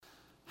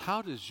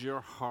How does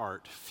your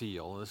heart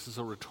feel? This is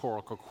a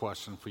rhetorical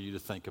question for you to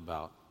think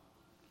about.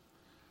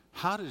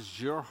 How does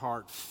your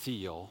heart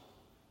feel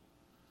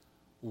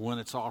when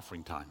it's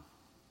offering time?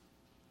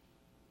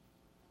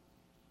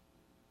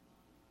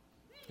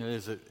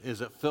 Is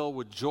it filled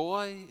with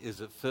joy? Is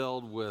it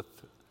filled with,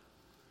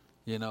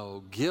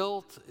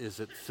 guilt? Is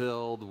it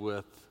filled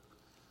with,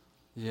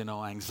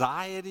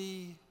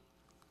 anxiety?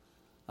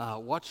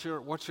 What's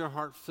your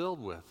heart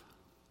filled with?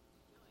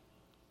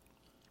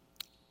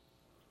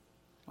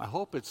 I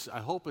hope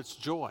it's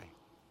joy.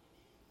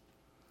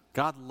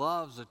 God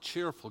loves a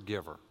cheerful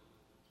giver.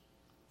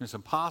 It's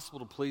impossible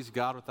to please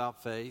God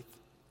without faith.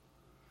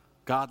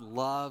 God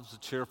loves a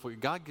cheerful.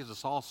 God gives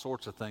us all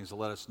sorts of things to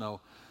let us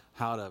know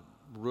how to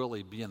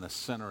really be in the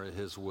center of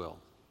His will.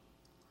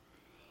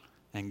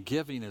 And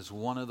giving is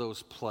one of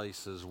those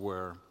places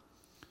where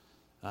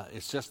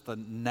it's just the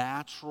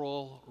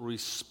natural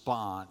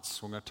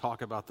response. We're going to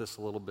talk about this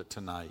a little bit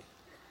tonight.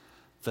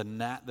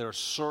 There are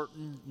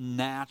certain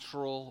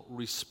natural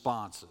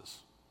responses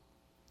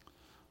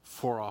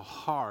for a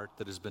heart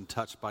that has been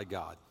touched by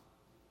God.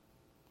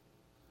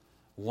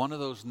 One of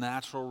those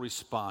natural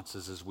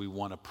responses is we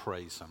want to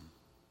praise Him.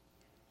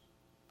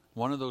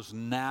 One of those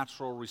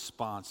natural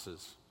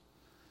responses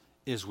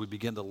is we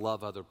begin to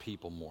love other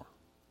people more.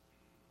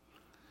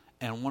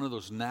 And one of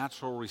those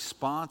natural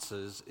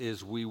responses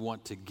is we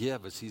want to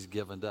give as He's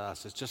given to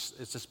us. It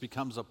just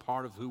becomes a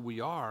part of who we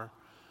are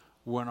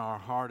when our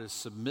heart is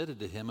submitted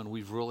to Him and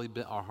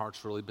our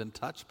heart's really been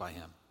touched by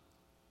Him.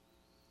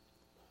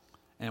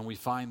 And we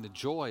find the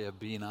joy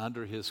of being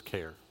under His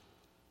care.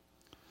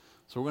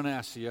 So we're going to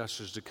ask the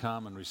ushers to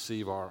come and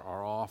receive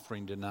our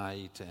offering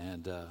tonight.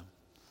 And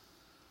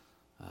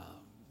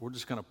we're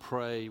just going to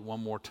pray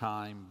one more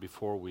time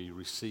before we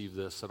receive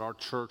this, that our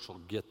church will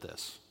get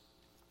this.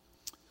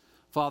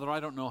 Father, I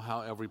don't know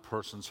how every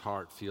person's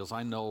heart feels.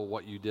 I know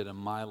what you did in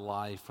my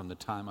life from the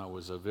time I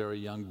was a very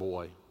young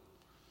boy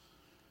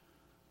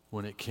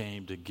when it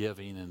came to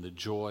giving and the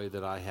joy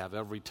that I have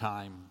every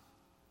time,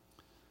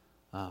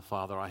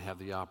 Father, I have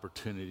the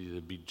opportunity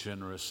to be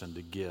generous and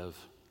to give.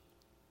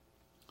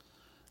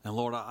 And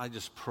Lord, I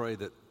just pray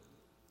that,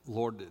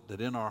 Lord,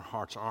 that in our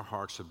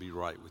hearts would be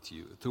right with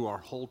you. Through our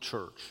whole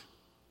church,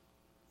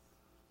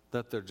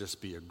 that there just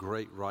be a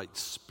great right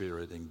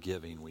spirit in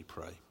giving, we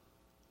pray.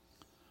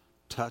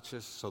 Touch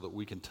us so that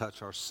we can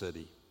touch our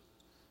city.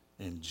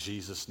 In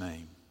Jesus'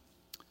 name,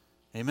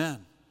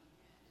 amen.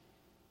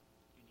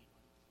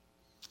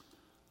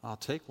 I'll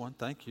take one,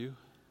 thank you.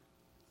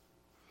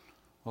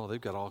 Well,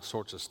 they've got all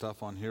sorts of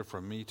stuff on here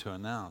for me to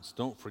announce.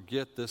 Don't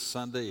forget, this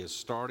Sunday is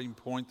Starting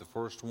Point, the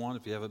first one,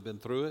 if you haven't been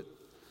through it.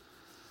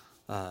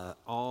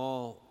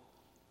 All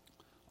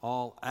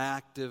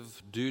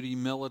active duty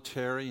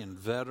military and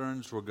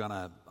veterans, we're going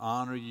to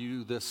honor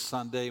you this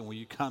Sunday. And when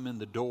you come in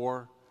the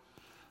door,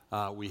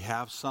 we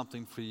have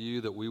something for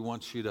you that we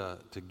want you to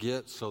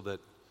get so that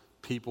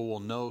people will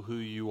know who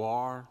you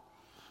are.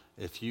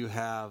 If you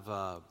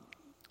have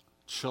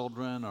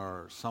children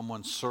or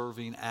someone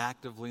serving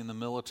actively in the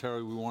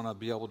military, we want to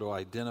be able to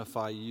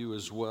identify you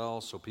as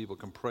well so people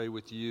can pray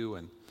with you.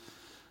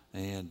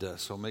 And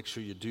so make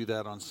sure you do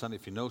that on Sunday.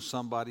 If you know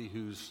somebody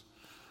who's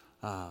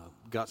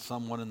got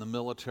someone in the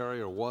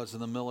military or was in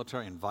the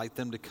military, invite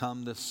them to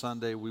come this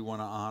Sunday. We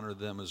want to honor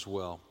them as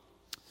well.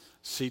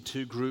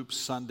 C2 group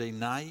Sunday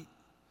night.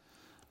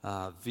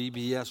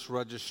 VBS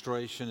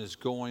registration is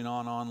going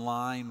on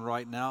online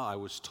right now. I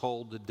was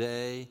told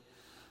today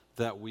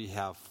that we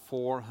have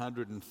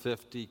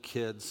 450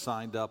 kids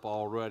signed up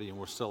already, and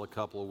we're still a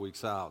couple of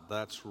weeks out.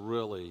 That's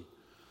really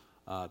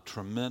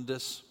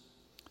tremendous.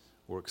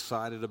 We're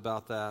excited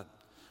about that.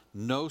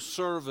 No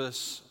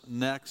service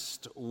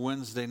next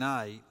Wednesday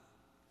night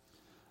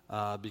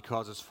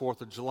because it's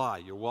 4th of July.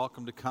 You're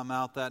welcome to come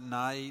out that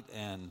night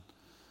and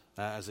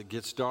as it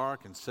gets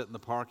dark and sit in the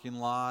parking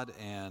lot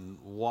and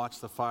watch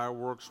the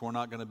fireworks. We're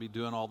not going to be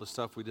doing all the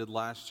stuff we did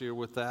last year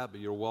with that,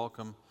 but you're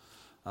welcome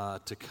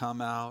to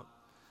come out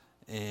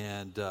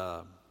and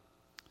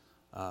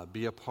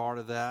be a part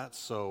of that.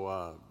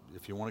 So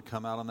if you want to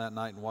come out on that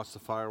night and watch the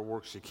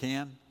fireworks, you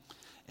can.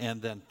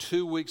 And then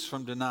 2 weeks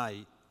from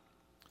tonight,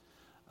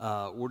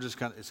 it's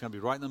going to be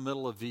right in the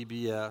middle of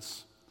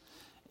VBS,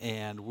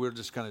 and we're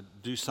just going to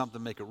do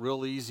something, make it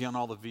real easy on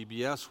all the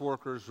VBS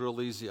workers,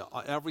 real easy.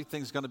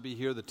 Everything's going to be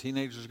here. The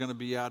teenagers are going to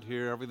be out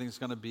here. Everything's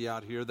going to be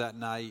out here that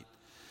night,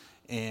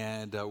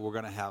 and we're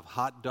going to have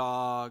hot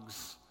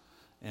dogs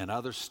and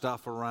other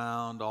stuff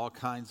around, all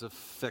kinds of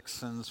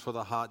fixings for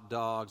the hot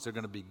dogs. They're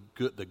going to be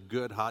good, the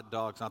good hot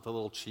dogs, not the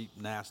little cheap,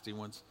 nasty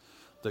ones,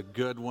 the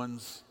good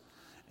ones.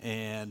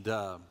 And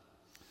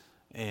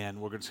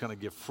we're just going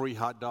to give free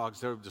hot dogs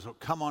there. Just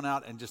come on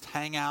out and just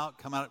hang out.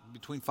 Come out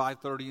between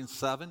 5:30 and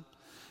 7,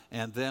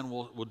 and then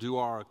we'll do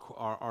our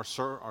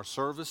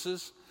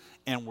services.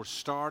 And we're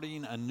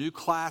starting a new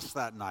class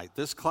that night.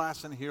 This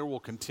class in here will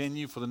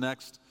continue for the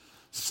next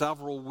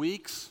several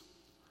weeks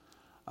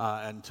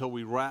until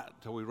we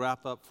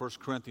wrap up 1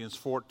 Corinthians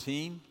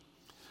 14.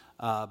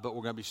 But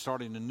we're going to be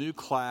starting a new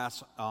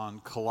class on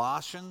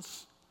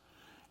Colossians.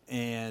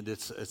 And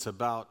it's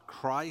about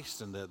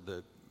Christ and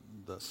the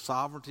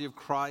sovereignty of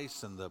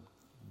Christ and the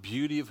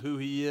beauty of who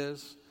he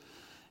is.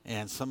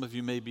 And some of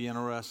you may be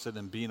interested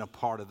in being a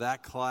part of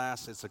that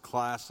class. It's a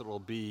class that will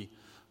be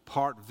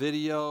part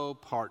video,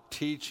 part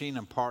teaching,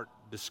 and part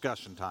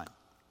discussion time.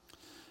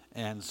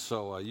 And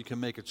so you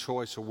can make a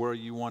choice of where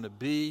you want to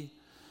be.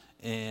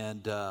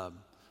 And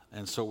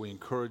so we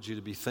encourage you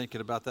to be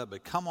thinking about that.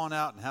 But come on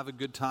out and have a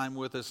good time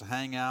with us,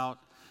 hang out.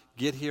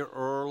 Get here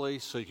early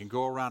so you can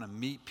go around and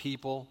meet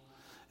people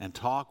and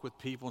talk with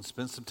people and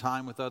spend some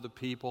time with other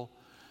people.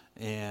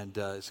 And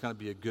it's going to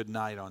be a good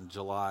night on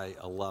July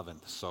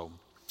 11th. So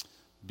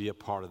be a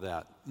part of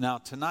that. Now,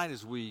 tonight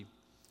as we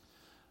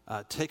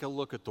take a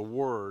look at the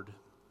Word,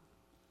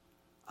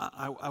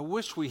 I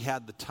wish we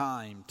had the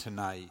time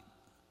tonight.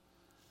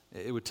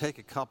 It would take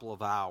a couple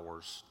of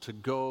hours to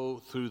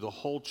go through the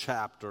whole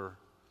chapter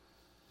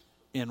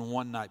in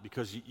one night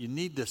because you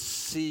need to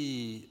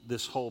see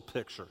this whole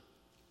picture.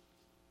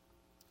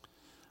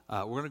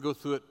 We're going to go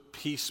through it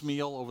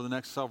piecemeal over the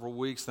next several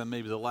weeks. Then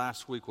maybe the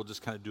last week we'll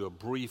just kind of do a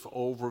brief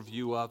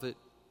overview of it.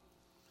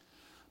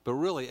 But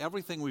really,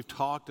 everything we've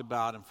talked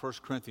about in 1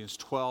 Corinthians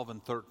 12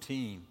 and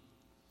 13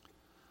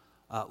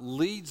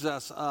 leads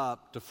us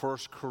up to 1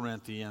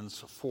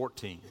 Corinthians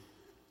 14.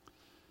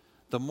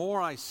 The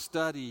more I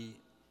study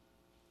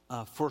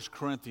 1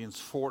 Corinthians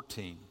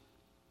 14,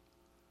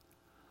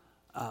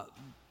 I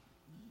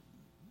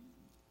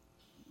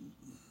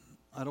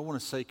don't want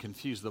to say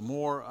confused, the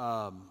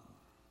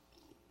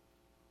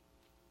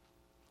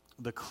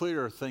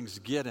clearer things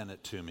get in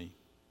it to me.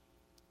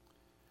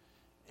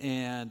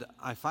 And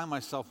I find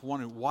myself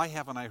wondering, why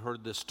haven't I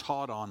heard this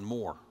taught on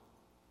more?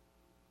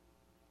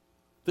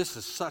 This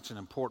is such an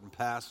important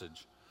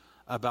passage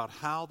about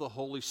how the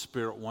Holy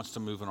Spirit wants to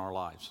move in our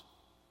lives.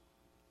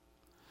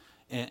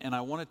 And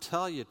I want to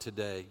tell you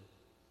today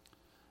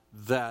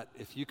that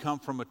if you come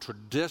from a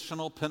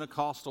traditional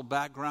Pentecostal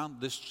background,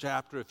 this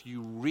chapter, if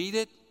you read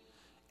it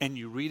and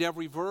you read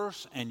every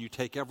verse and you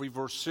take every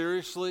verse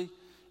seriously,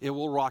 it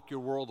will rock your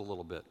world a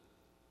little bit.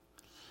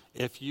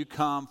 If you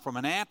come from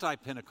an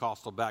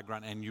anti-Pentecostal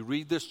background and you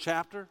read this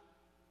chapter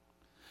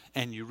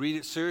and you read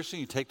it seriously,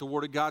 you take the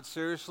Word of God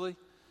seriously,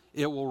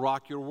 it will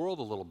rock your world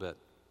a little bit.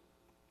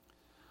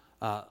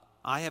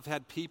 I have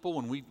had people,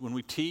 when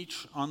we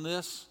teach on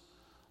this,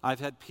 I've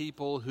had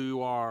people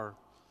who are,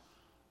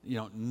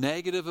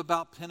 negative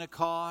about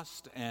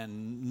Pentecost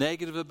and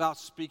negative about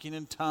speaking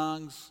in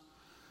tongues,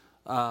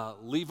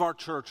 leave our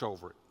church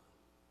over it.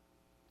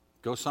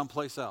 Go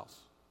someplace else.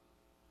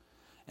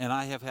 And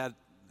I have had,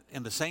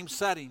 in the same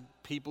setting,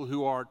 people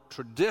who are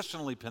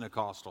traditionally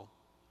Pentecostal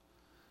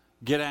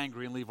get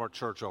angry and leave our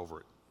church over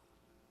it.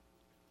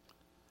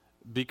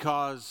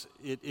 Because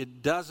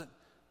it doesn't,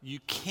 you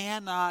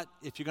cannot,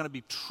 if you're going to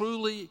be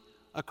truly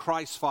a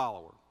Christ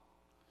follower,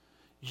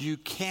 you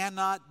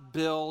cannot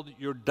build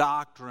your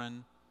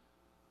doctrine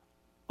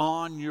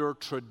on your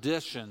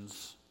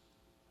traditions,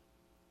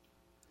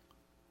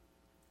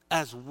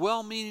 as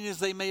well-meaning as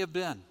they may have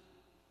been.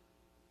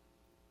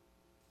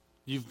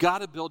 You've got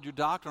to build your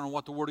doctrine on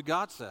what the Word of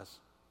God says.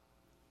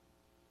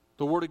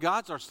 The Word of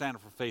God's our standard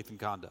for faith and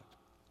conduct.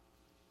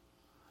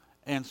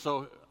 And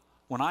so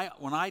when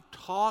I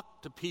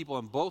talk to people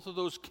in both of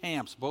those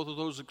camps, both of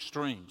those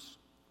extremes,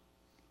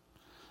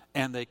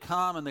 and they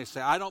come and they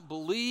say, I don't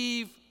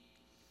believe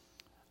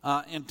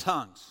in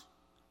tongues,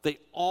 they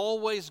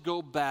always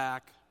go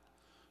back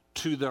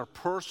to their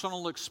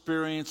personal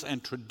experience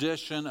and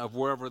tradition of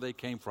wherever they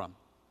came from.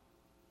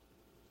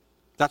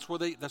 That's where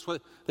they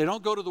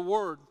don't go to the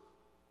Word.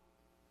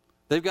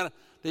 They've got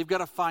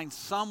to find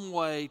some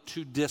way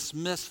to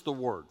dismiss the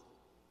Word.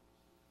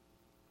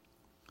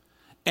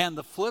 And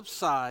the flip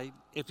side,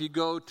 if you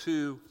go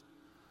to,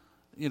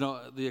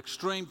 the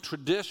extreme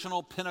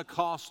traditional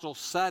Pentecostal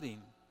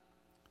setting,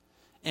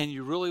 and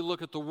you really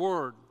look at the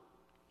Word,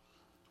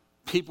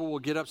 people will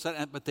get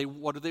upset. But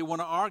what do they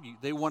want to argue?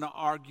 They want to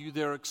argue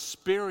their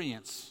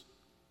experience.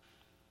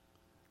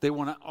 They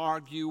want to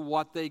argue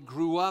what they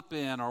grew up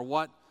in or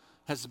what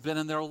has been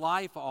in their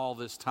life all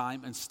this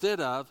time, instead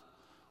of,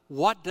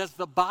 what does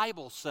the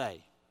Bible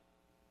say?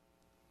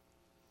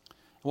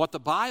 What the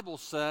Bible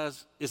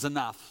says is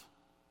enough.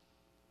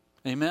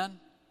 Amen?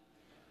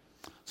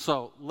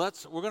 So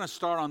we're going to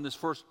start on this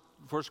 1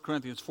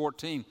 Corinthians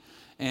 14.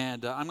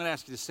 And I'm going to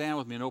ask you to stand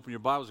with me and open your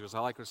Bibles, because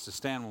I like us to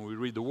stand when we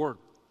read the Word.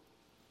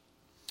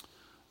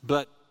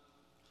 But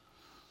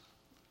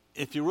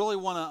if you really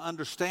want to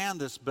understand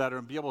this better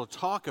and be able to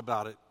talk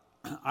about it,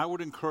 I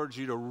would encourage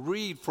you to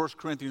read 1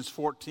 Corinthians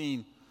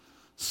 14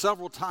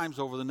 several times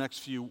over the next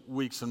few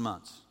weeks and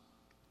months.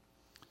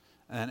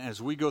 And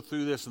as we go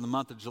through this in the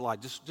month of July,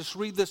 just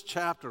read this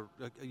chapter,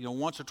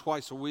 once or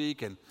twice a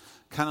week, and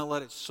kind of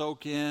let it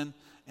soak in,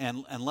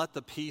 and let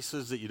the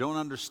pieces that you don't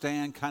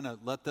understand, kind of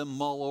let them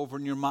mull over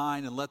in your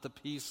mind, and let the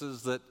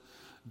pieces that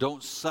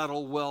don't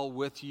settle well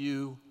with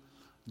you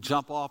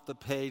jump off the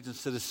page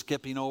instead of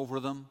skipping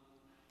over them.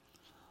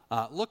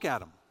 Look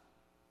at them.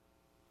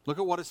 Look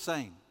at what it's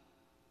saying.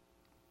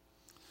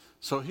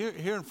 So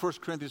here in 1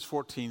 Corinthians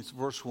 14,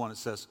 verse 1, it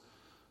says,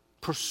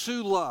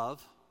 pursue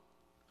love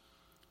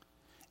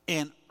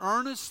and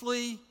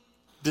earnestly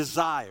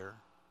desire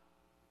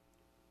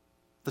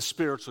the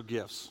spiritual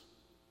gifts,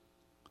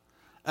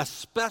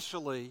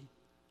 especially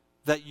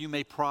that you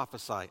may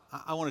prophesy.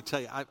 I want to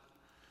tell you,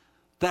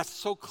 that's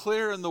so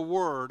clear in the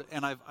Word,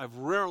 and I've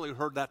rarely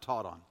heard that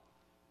taught on.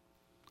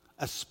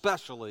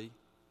 Especially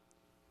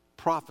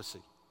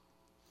prophecy.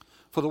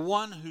 For the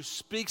one who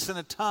speaks in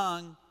a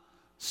tongue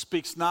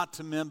speaks not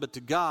to men but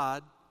to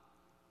God,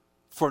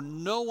 for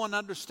no one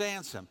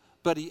understands him,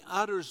 but he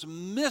utters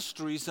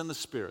mysteries in the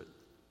Spirit.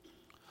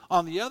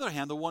 On the other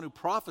hand, the one who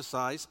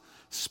prophesies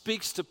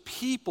speaks to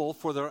people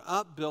for their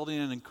upbuilding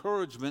and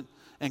encouragement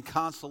and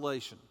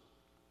consolation.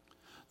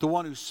 The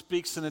one who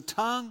speaks in a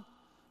tongue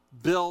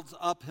builds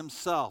up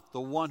himself.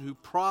 The one who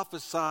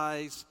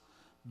prophesies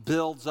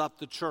builds up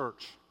the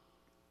church.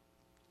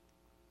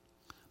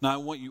 Now, I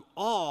want you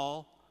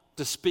all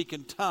to speak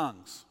in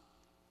tongues,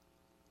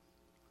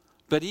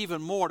 but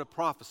even more to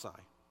prophesy.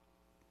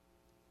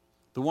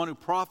 The one who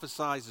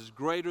prophesies is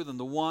greater than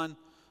the one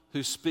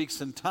who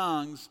speaks in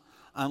tongues,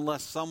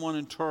 unless someone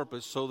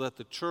interprets, so that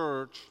the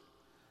church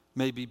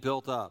may be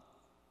built up.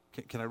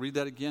 Can I read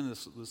that again?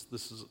 This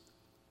is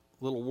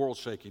a little world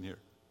shaking here.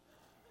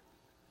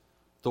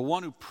 The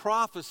one who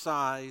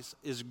prophesies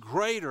is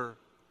greater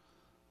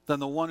than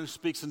the one who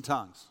speaks in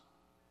tongues,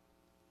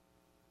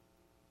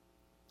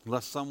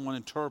 unless someone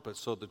interprets,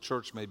 so the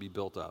church may be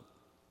built up.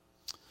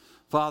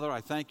 Father,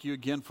 I thank you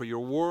again for your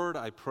word.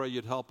 I pray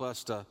you'd help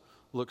us to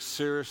look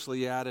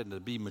seriously at it and to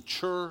be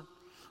mature.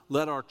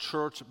 Let our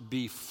church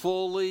be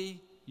fully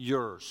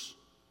yours.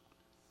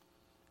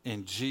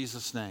 In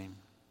Jesus' name,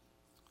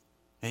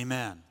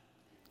 amen.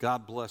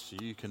 God bless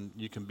you.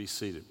 You can be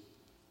seated.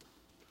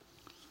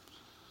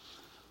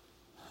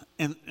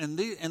 In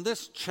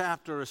this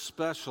chapter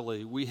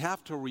especially, we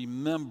have to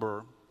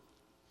remember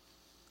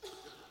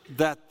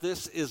that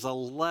this is a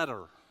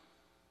letter.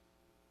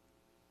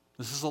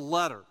 This is a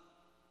letter.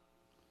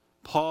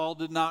 Paul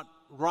did not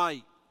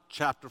write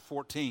chapter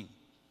 14.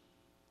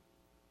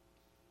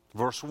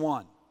 Verse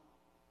 1.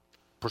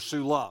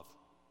 Pursue love.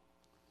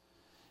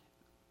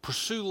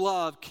 Pursue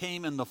love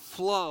came in the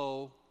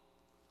flow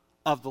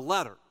of the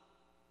letter.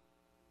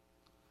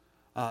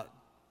 1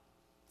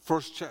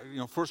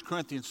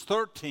 Corinthians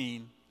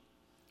 13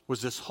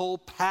 was this whole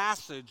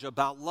passage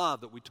about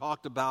love that we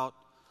talked about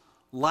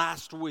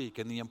last week,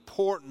 and the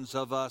importance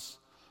of us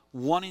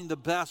wanting the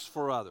best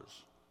for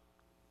others.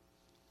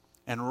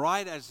 And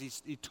right as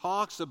he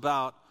talks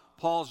about,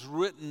 Paul's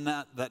written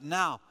that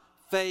now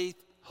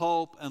faith,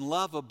 hope, and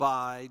love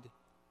abide,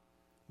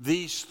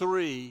 these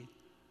three,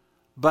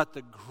 but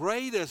the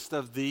greatest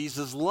of these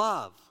is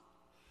love.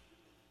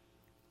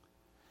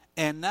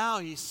 And now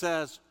he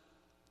says,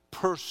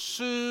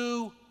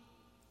 pursue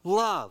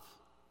love.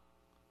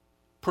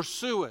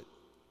 Pursue it.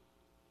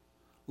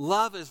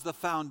 Love is the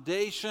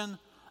foundation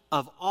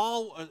of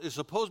all, is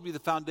supposed to be the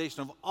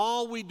foundation of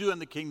all we do in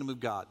the kingdom of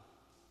God.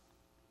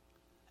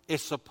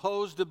 It's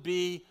supposed to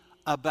be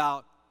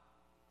about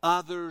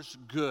others'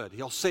 good.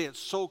 He'll say it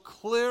so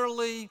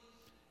clearly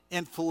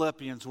in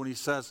Philippians when he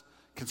says,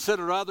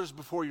 consider others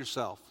before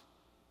yourself.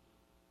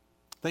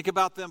 Think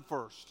about them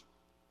first.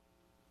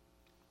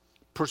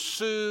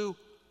 Pursue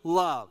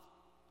love.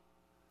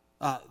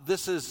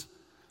 This is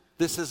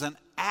an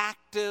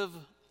active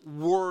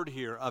word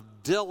here of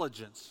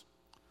diligence.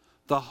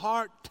 The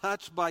heart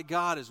touched by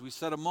God, as we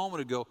said a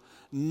moment ago,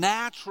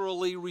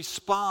 naturally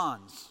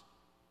responds.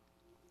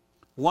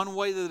 One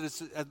way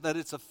that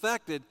it's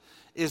affected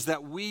is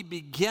that we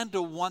begin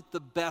to want the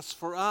best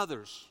for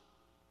others.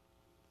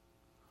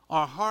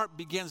 Our heart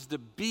begins to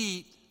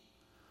beat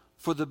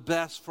for the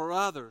best for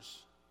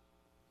others.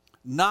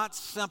 Not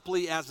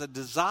simply as a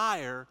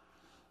desire,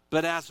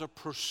 but as a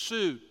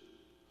pursuit.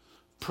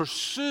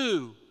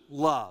 Pursue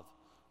love.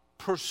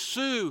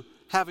 Pursue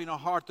having a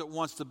heart that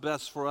wants the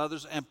best for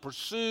others, and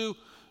pursue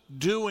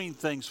doing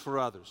things for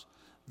others.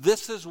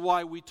 This is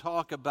why we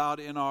talk about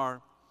in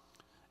our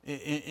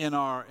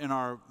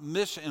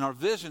mission, in our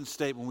vision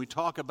statement, we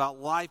talk about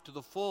life to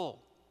the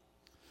full.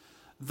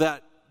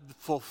 That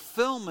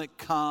fulfillment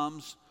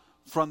comes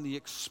from the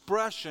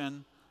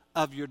expression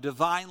of your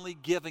divinely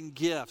given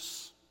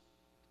gifts.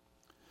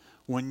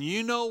 When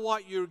you know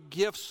what your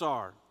gifts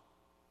are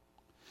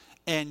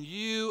and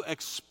you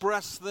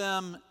express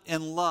them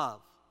in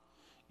love,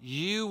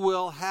 you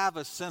will have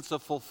a sense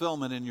of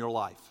fulfillment in your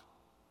life.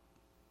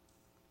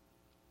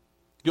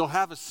 You'll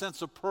have a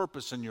sense of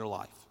purpose in your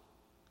life.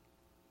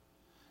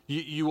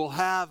 You will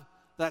have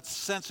that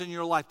sense in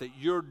your life that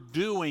you're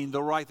doing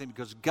the right thing,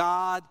 because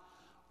God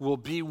will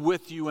be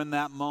with you in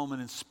that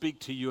moment and speak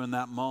to you in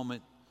that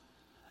moment.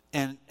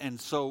 And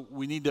so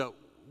we need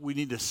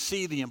to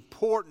see the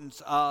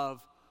importance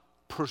of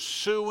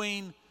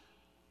pursuing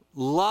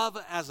love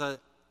as a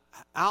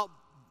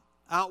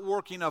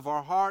outworking of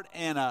our heart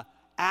and a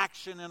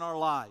action in our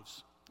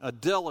lives, a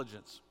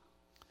diligence.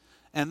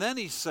 And then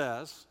he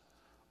says,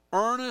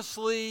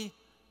 earnestly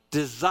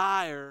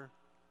desire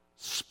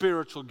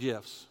spiritual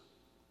gifts.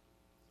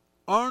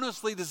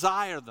 Earnestly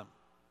desire them.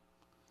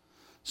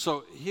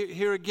 So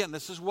here again,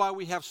 this is why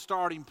we have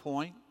starting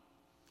point.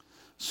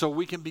 So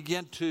we can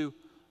begin to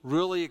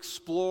really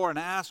explore and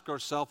ask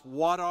ourselves,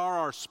 what are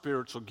our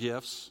spiritual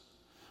gifts?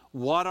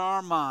 What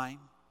are mine?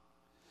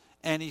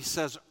 And he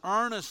says,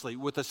 earnestly,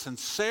 with a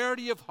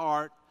sincerity of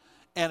heart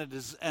and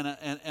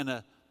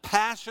a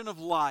passion of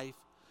life,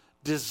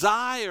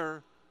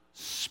 desire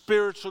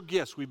spiritual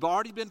gifts. We've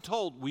already been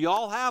told we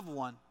all have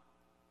one.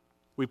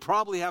 We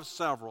probably have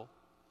several.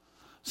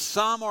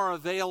 Some are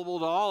available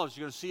to all of us.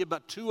 You're going to see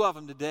about 2 of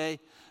them today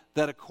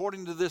that,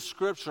 according to this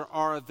scripture,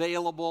 are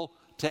available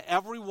to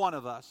every one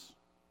of us.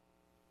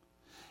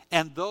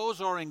 And those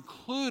are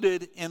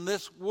included in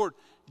this word.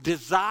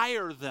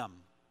 Desire them.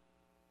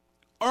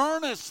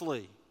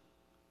 Earnestly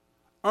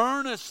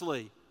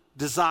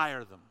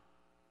desire them.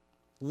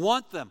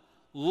 Want them.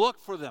 Look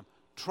for them.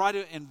 Try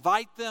to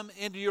invite them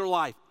into your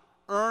life.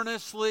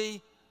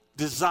 Earnestly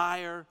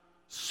desire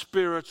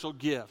spiritual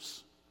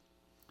gifts.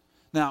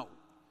 Now,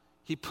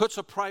 he puts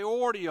a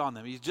priority on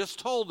them. He just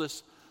told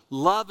us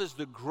love is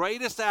the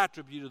greatest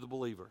attribute of the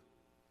believer.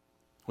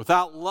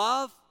 Without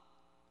love,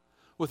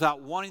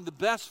 without wanting the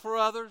best for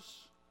others,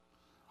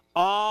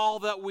 all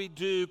that we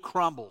do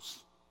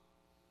crumbles.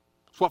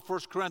 That's what 1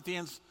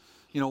 Corinthians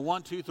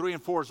 1, 2, 3,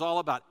 and 4 is all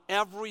about.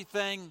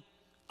 Everything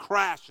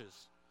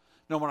crashes.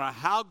 No matter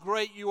how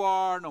great you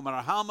are, no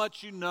matter how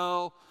much you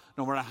know,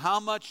 no matter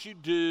how much you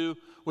do,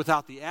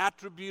 without the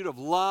attribute of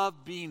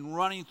love being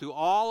running through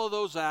all of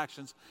those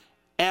actions,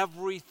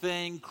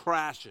 everything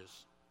crashes.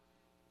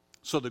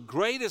 So the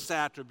greatest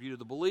attribute of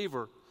the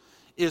believer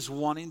is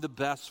wanting the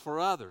best for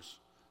others.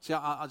 See,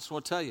 I just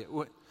want to tell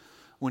you,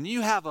 when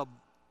you have a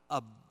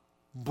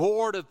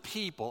board of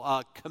people,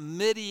 a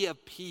committee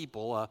of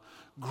people, a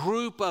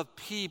group of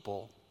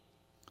people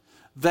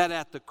that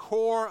at the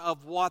core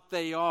of what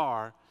they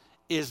are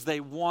is they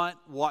want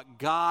what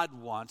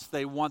God wants.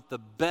 They want the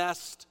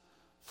best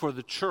for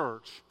the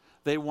church.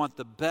 They want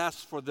the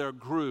best for their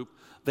group.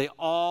 They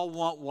all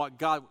want what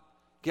God...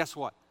 Guess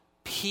what?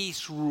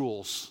 Peace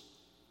rules.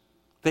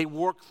 They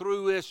work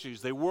through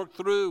issues. They work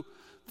through...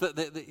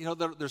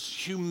 there's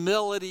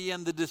humility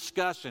in the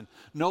discussion.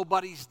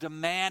 Nobody's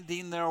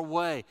demanding their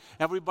way.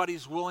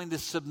 Everybody's willing to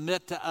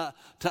submit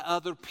to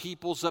other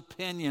people's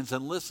opinions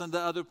and listen to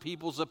other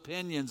people's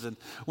opinions. And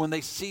when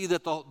they see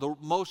that the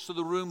most of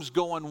the room's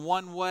going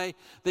one way,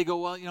 they go,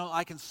 well,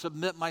 I can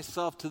submit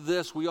myself to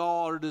this. We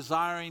all are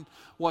desiring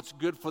what's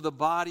good for the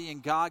body,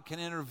 and God can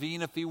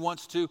intervene if He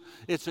wants to.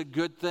 It's a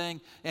good thing.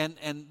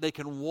 And they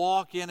can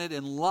walk in it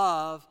in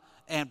love,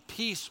 and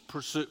peace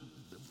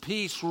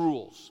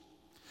rules.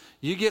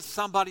 You get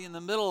somebody in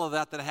the middle of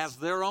that has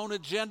their own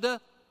agenda,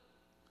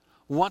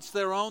 wants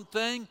their own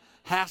thing,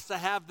 has to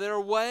have their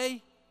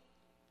way,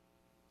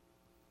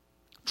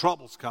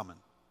 trouble's coming.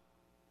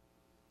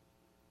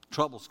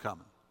 Trouble's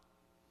coming.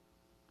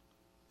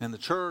 In the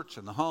church,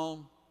 in the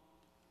home,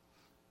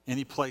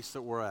 any place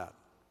that we're at.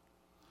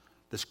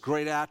 This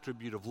great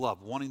attribute of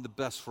love, wanting the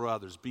best for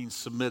others, being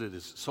submitted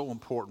is so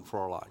important for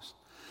our lives.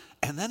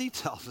 And then he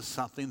tells us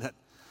something that...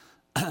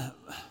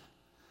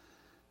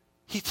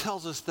 He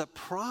tells us that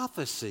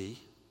prophecy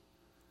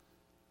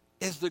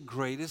is the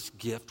greatest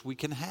gift we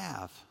can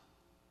have.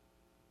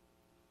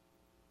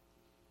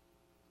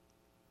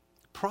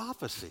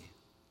 Prophecy.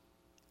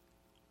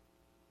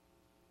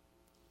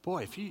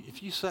 Boy,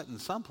 if you sat in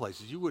some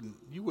places, you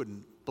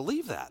wouldn't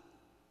believe that.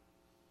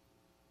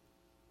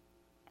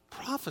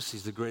 Prophecy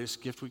is the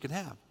greatest gift we can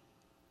have.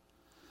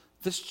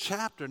 This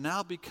chapter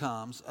now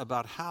becomes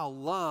about how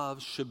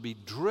love should be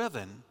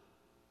driven.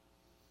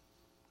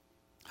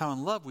 How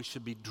in love we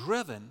should be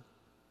driven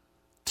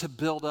to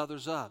build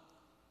others up.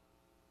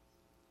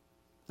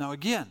 Now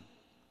again,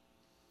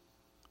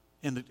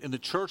 in the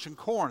church in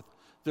Corinth,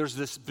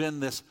 there's been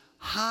this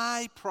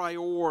high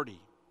priority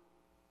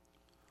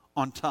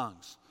on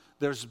tongues.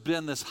 There's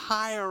been this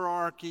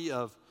hierarchy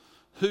of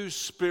who's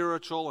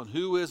spiritual and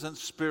who isn't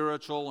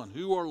spiritual and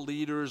who are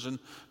leaders and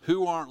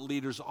who aren't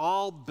leaders,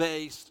 all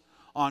based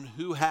on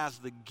who has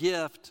the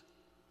gift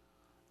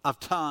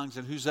of tongues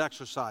and who's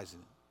exercising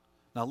it.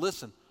 Now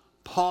listen,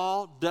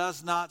 Paul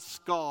does not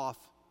scoff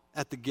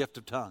at the gift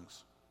of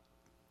tongues.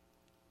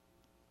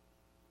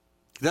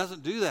 He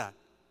doesn't do that.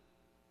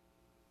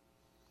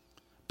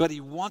 But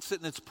he wants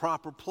it in its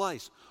proper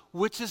place,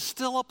 which is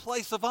still a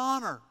place of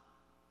honor.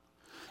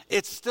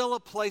 It's still a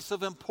place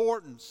of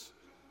importance.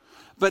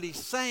 But he's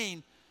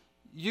saying,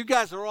 you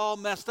guys are all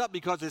messed up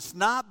because it's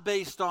not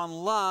based on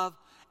love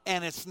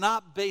and it's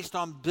not based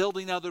on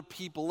building other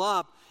people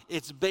up.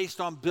 It's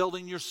based on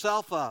building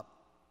yourself up.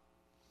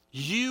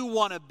 You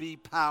want to be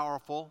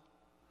powerful.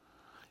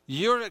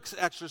 You're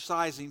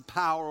exercising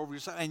power over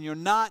yourself, and you're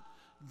not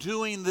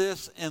doing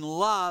this in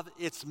love.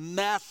 It's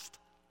messed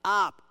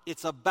up.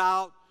 It's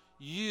about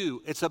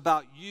you. It's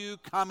about you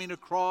coming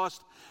across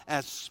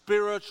as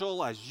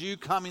spiritual, as you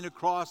coming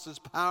across as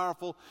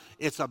powerful.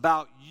 It's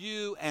about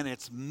you, and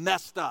it's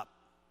messed up.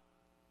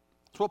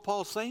 That's what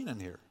Paul's saying in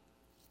here.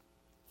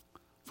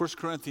 1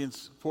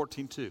 Corinthians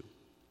 14:2.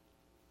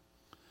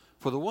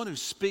 For the one who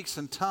speaks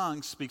in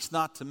tongues speaks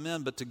not to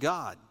men but to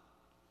God.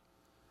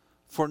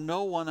 for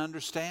no one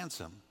understands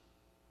him,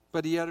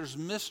 but he utters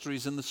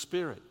mysteries in the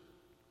Spirit.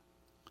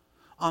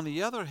 On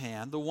the other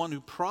hand, the one who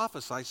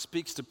prophesies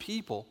speaks to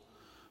people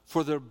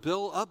for their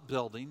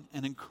upbuilding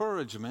and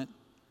encouragement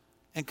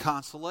and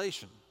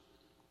consolation.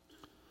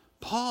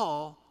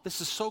 Paul,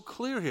 this is so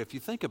clear here if you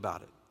think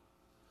about it.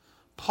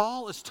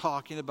 Paul is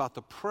talking about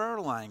the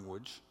prayer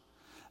language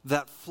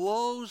that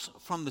flows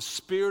from the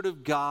Spirit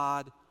of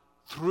God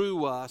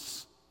through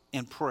us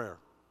in prayer.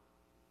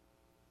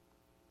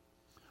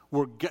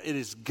 It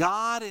is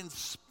God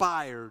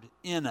inspired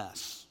in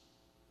us.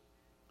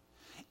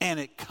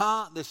 And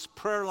this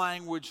prayer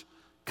language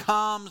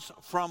comes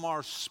from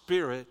our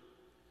spirit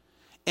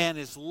and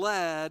is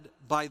led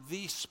by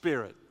the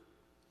Spirit.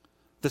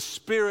 The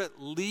Spirit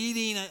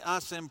leading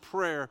us in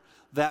prayer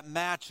that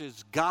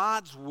matches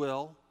God's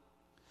will,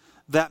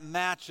 that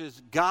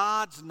matches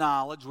God's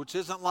knowledge, which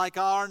isn't like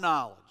our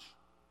knowledge.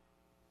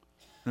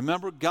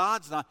 Remember,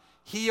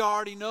 He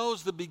already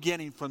knows the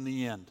beginning from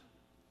the end.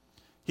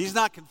 He's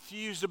not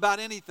confused about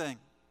anything.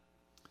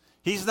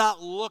 He's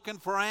not looking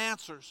for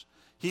answers.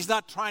 He's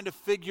not trying to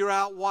figure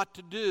out what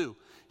to do.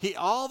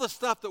 All the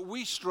stuff that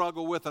we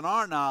struggle with in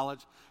our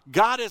knowledge,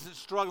 God isn't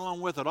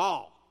struggling with at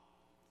all.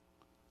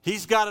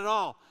 He's got it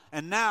all.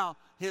 And now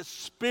His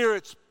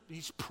Spirit's,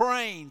 He's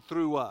praying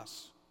through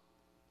us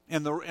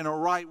in a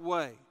right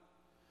way.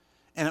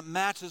 And it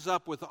matches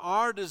up with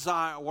our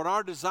desire, what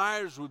our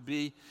desires would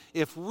be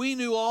if we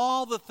knew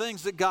all the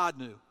things that God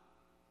knew.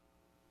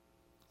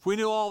 If we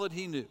knew all that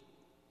He knew.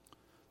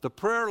 The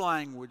prayer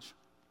language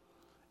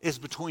is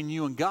between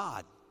you and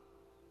God.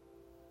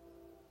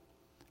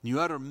 You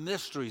utter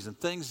mysteries and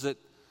things that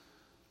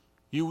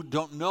you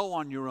don't know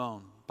on your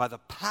own by the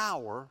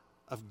power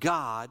of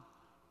God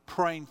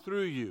praying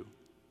through you.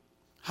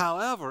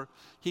 However,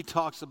 he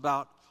talks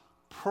about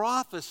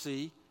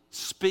prophecy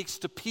speaks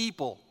to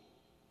people.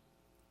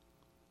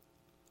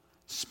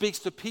 Speaks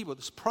to people.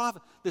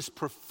 This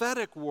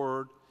prophetic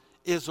word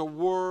is a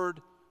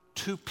word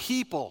to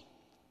people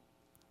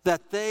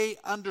that they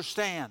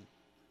understand.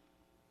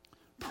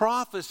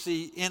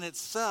 Prophecy in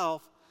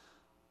itself,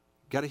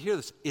 got to hear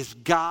this, is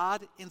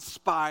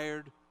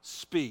God-inspired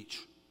speech.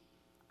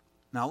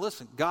 Now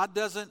listen, God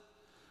doesn't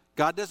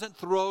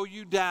throw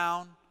you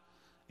down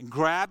and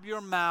grab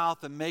your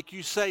mouth and make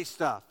you say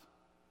stuff.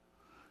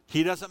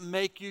 He doesn't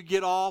make you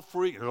get all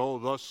free. Oh,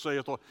 thus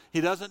saith the Lord.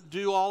 He doesn't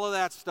do all of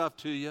that stuff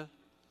to you.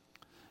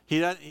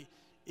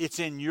 It's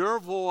in your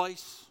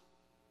voice.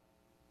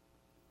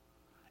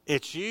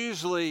 It's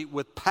usually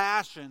with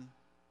passion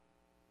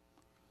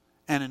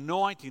and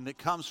anointing that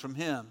comes from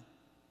Him.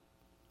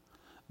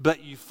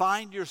 But you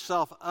find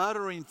yourself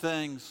uttering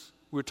things,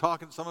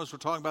 some of us were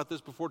talking about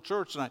this before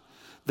church tonight,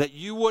 that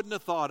you wouldn't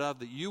have thought of,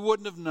 that you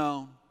wouldn't have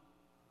known,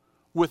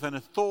 with an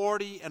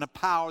authority and a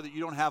power that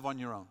you don't have on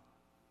your own.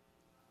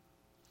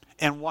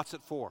 And what's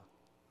it for?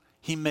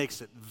 He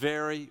makes it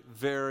very,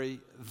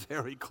 very,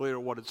 very clear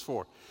what it's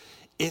for.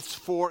 It's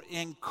for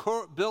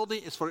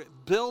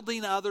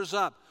building others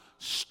up,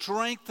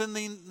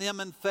 strengthening them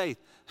in faith,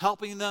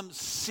 helping them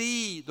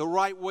see the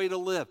right way to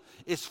live.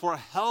 It's for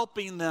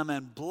helping them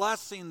and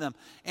blessing them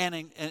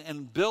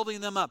and building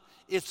them up.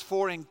 It's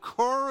for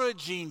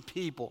encouraging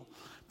people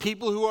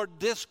who are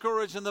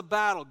discouraged in the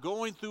battle,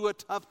 going through a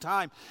tough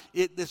time.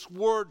 This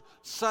word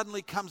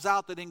suddenly comes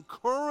out that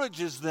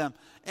encourages them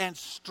and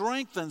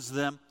strengthens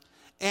them,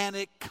 and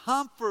it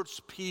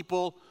comforts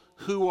people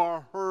who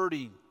are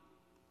hurting.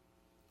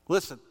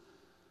 Listen,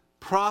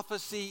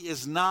 prophecy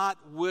is not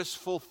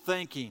wishful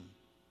thinking.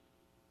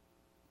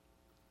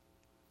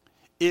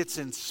 It's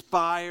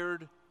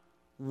inspired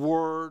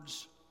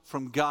words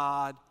from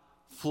God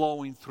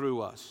flowing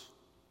through us.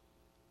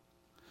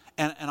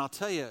 And I'll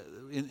tell you,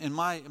 in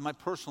my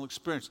personal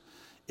experience,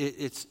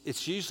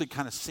 it's usually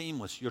kind of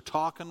seamless. You're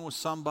talking with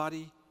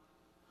somebody,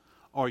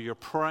 or you're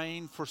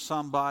praying for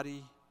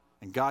somebody,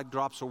 and God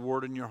drops a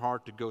word in your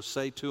heart to go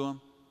say to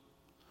them.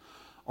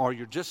 Or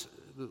you're just,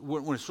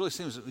 when it's really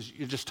seamless,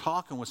 you're just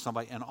talking with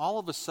somebody, and all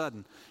of a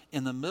sudden,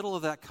 in the middle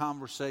of that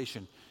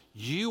conversation,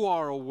 you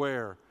are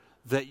aware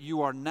that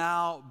you are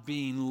now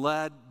being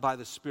led by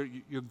the Spirit.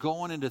 You're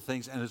going into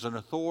things, and there's an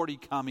authority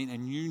coming,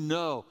 and you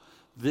know,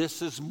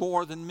 this is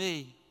more than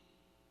me.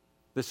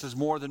 This is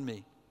more than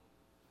me.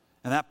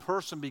 And that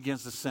person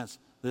begins to sense,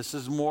 this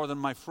is more than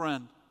my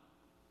friend.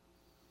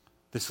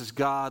 This is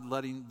God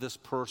letting this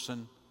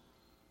person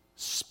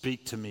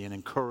speak to me and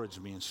encourage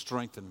me and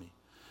strengthen me.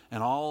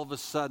 And all of a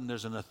sudden,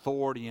 there's an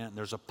authority in it, and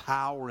there's a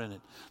power in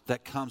it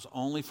that comes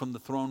only from the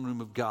throne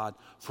room of God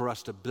for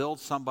us to build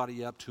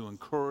somebody up, to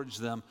encourage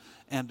them,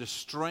 and to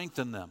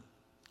strengthen them.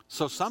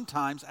 So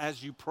sometimes,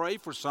 as you pray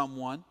for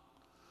someone,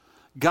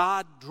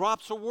 God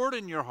drops a word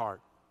in your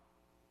heart.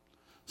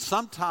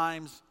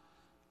 Sometimes,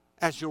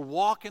 as you're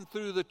walking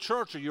through the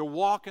church, or you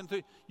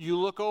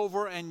look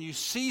over and you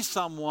see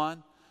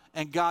someone,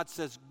 and God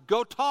says,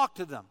 go talk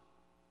to them.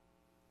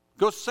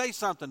 Go say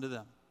something to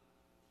them.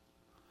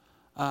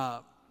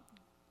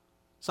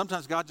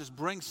 Sometimes God just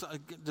brings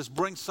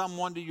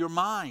someone to your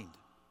mind.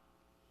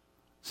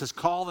 Says,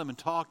 call them and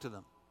talk to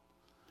them.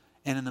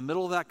 And in the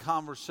middle of that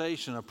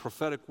conversation, a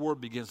prophetic word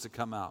begins to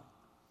come out.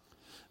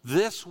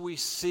 This we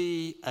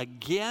see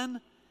again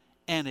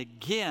and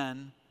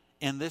again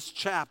in this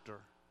chapter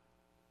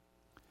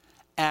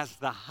as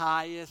the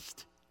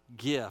highest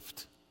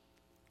gift.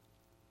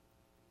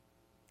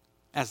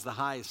 As the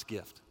highest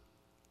gift.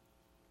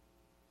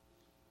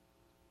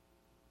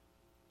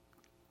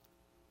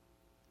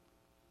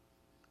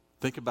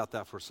 Think about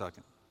that for a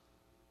second.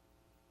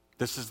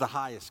 This is the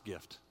highest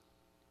gift.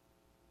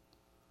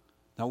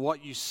 Now,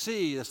 what you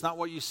see, that's not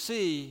what you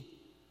see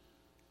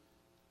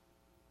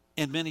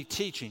in many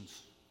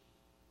teachings.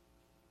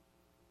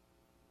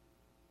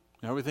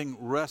 Everything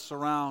rests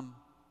around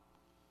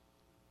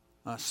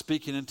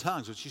speaking in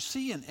tongues, which you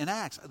see in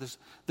Acts.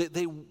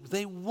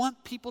 They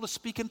want people to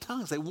speak in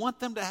tongues. They want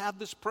them to have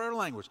this prayer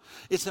language.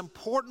 It's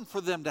important for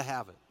them to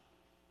have it.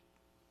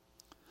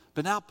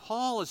 But now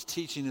Paul is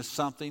teaching us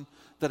something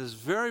that is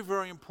very,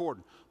 very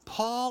important.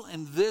 Paul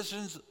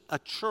envisions a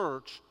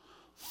church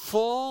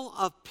full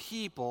of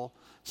people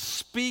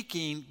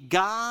speaking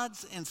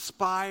God's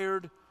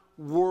inspired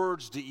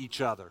words to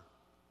each other.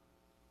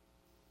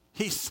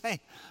 He's saying,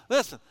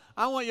 listen,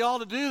 I want you all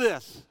to do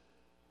this.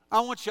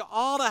 I want you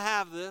all to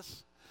have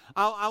this.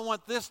 I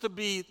want this to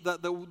be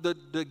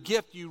the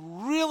gift you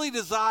really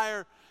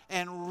desire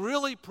and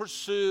really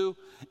pursue,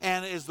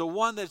 and is the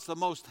one that's the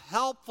most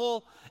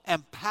helpful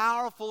and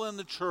powerful in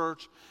the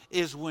church,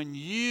 is when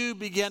you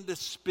begin to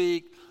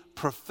speak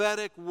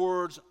prophetic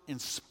words,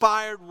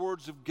 inspired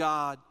words of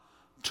God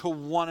to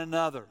one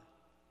another.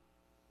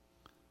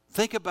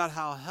 Think about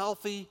how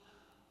healthy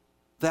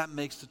that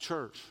makes the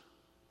church.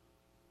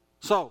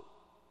 So,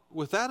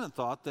 with that in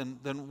thought,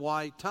 then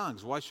why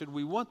tongues? Why should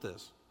we want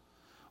this?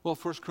 Well,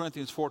 1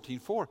 Corinthians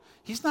 14:4,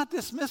 he's not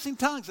dismissing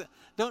tongues.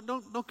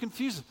 Don't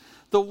confuse it.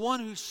 The one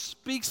who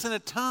speaks in a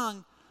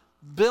tongue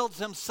builds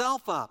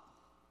himself up.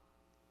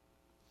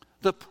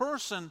 The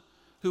person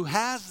who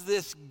has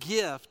this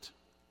gift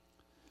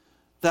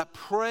that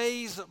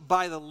prays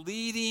by the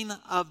leading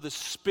of the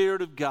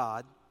Spirit of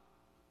God,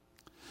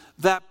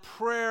 that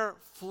prayer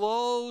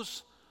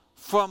flows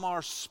from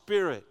our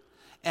spirit.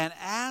 And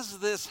as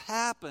this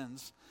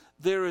happens,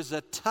 there is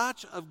a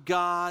touch of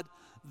God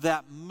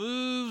that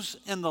moves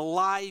in the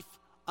life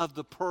of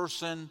the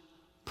person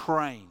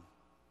praying.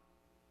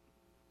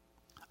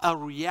 A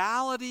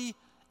reality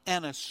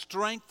and a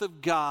strength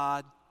of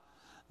God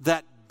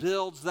that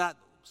builds that,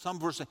 some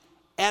version,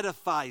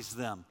 edifies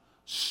them,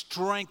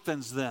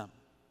 strengthens them.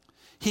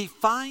 He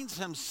finds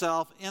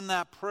himself in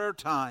that prayer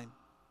time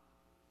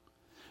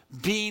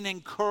being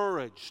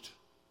encouraged,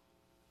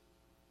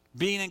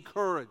 being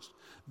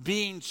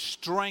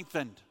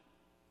strengthened,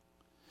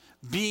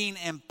 being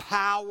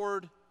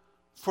empowered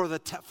for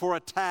a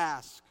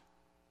task,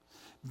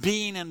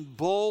 being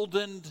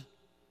emboldened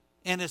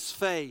in his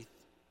faith,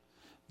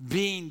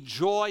 being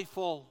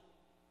joyful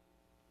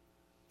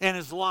in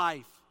his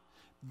life,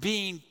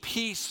 being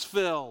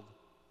peace-filled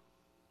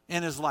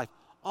in his life.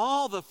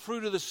 All the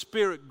fruit of the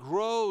Spirit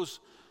grows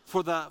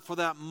for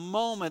that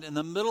moment in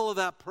the middle of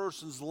that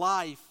person's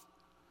life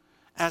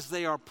as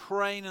they are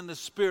praying in the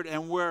Spirit,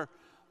 and where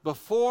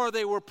before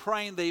they were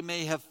praying they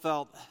may have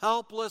felt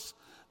helpless,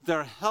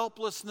 their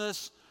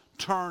helplessness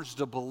turns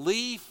to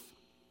belief,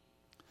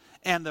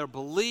 and their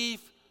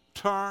belief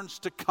turns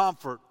to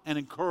comfort and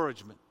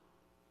encouragement.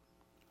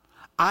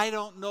 I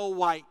don't know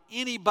why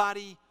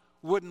anybody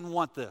wouldn't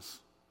want this.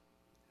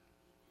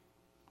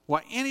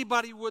 Why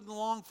anybody wouldn't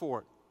long for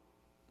it.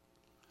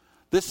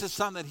 This is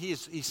something that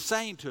he's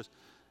saying to us,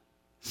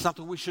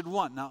 something we should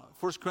want. Now,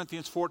 1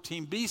 Corinthians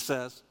 14b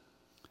says,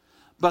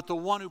 but the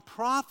one who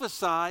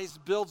prophesies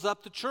builds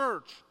up the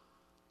church,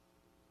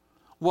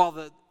 while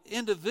the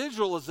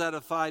individual is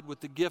edified with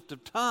the gift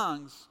of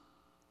tongues.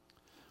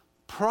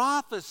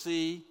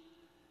 Prophecy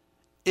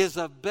is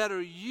of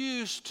better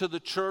use to the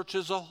church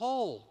as a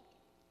whole,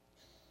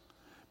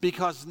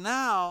 because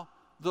now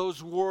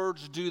those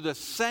words do the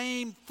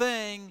same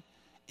thing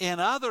in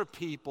other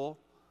people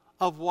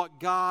of what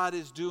God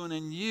is doing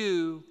in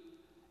you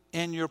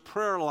in your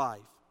prayer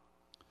life.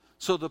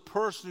 So the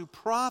person who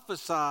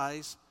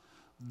prophesies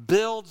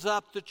builds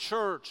up the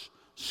church,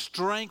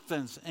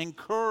 strengthens,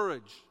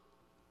 encourages.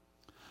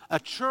 A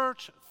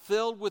church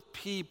filled with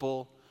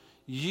people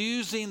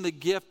using the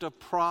gift of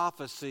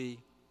prophecy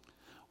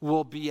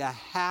will be a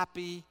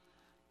happy,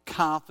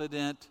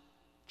 confident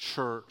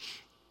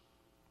church.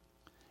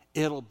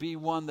 It'll be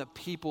one that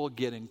people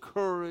get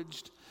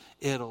encouraged.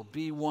 It'll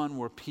be one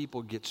where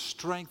people get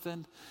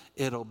strengthened.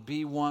 It'll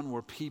be one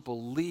where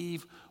people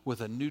leave with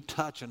a new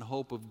touch and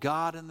hope of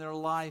God in their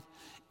life.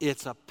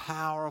 It's a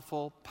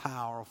powerful,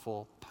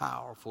 powerful,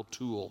 powerful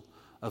tool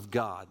of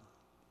God.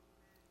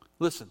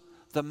 Listen,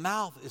 the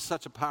mouth is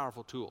such a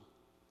powerful tool.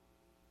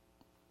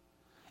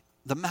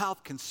 The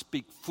mouth can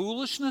speak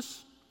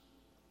foolishness.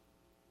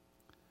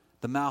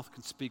 The mouth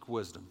can speak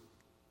wisdom.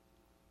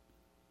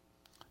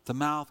 The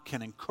mouth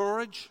can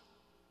encourage.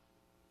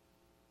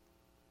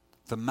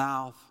 The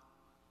mouth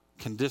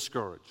can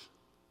discourage.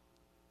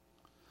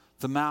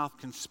 The mouth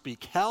can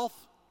speak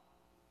health.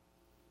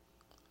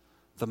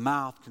 The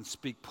mouth can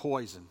speak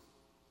poison.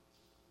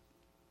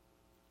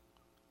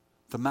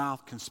 The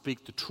mouth can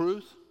speak the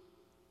truth,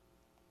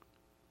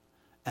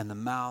 and the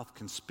mouth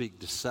can speak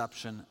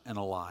deception and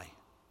a lie.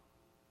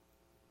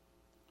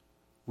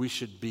 We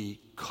should be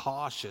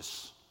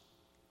cautious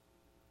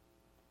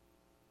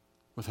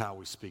with how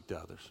we speak to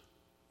others.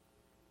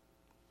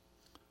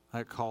 I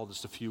got called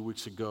just a few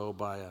weeks ago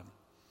by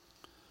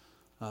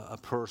a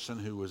person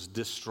who was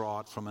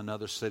distraught from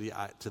another city.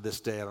 To this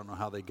day, I don't know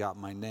how they got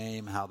my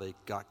name, how they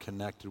got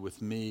connected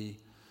with me.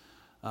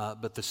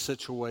 But the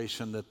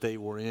situation that they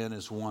were in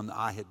is one that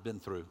I had been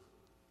through.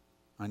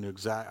 I knew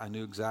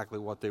exactly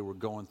what they were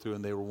going through,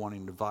 and they were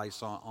wanting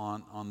advice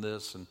on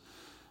this. And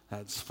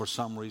for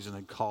some reason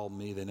had called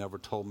me. They never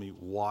told me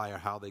why or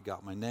how they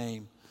got my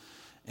name.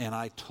 And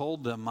I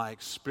told them my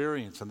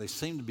experience, and they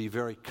seemed to be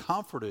very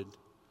comforted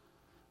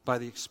by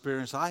the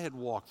experience I had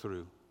walked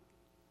through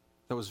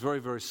that was very,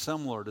 very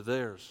similar to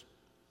theirs.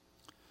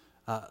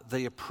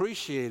 They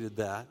appreciated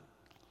that.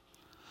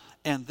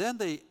 And then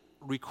they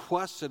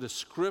requested a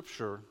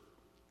scripture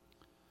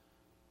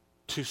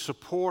to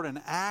support an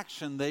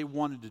action they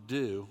wanted to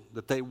do,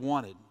 that they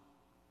wanted,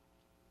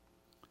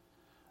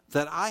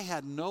 that I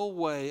had no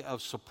way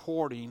of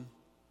supporting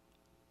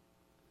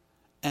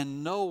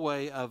and no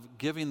way of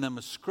giving them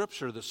a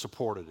scripture that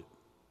supported it.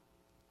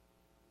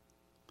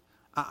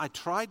 I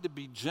tried to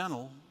be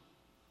gentle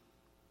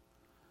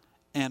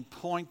and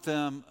point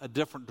them a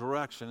different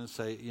direction and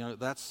say,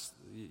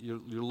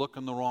 you're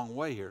looking the wrong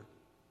way here.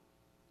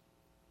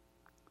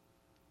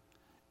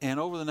 And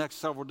over the next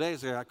several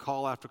days, I got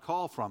call after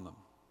call from them.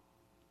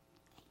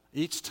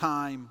 Each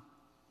time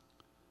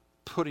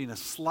putting a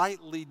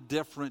slightly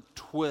different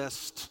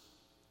twist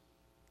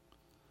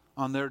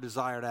on their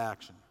desired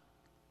action.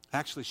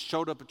 Actually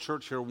showed up at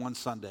church here one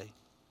Sunday,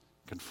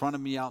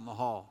 confronted me out in the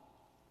hall,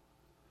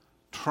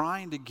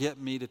 trying to get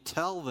me to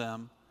tell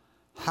them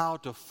how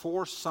to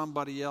force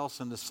somebody else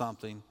into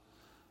something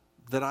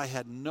that I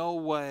had no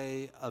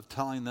way of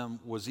telling them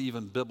was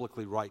even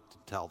biblically right to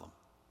tell them.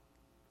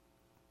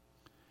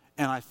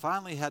 And I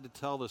finally had to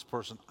tell this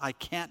person, I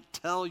can't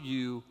tell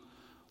you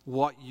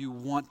what you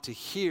want to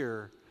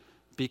hear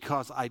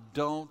because I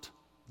don't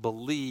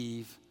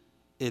believe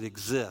it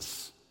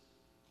exists.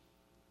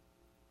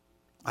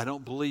 I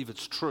don't believe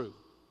it's true.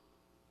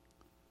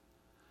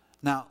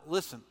 Now,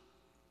 listen.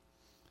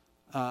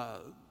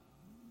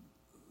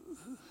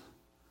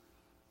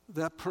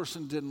 That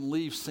person didn't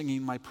leave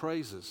singing my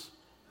praises.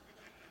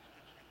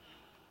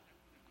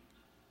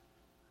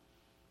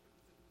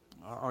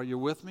 Are you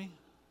with me?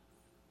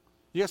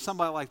 You got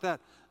somebody like that.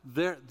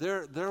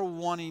 They're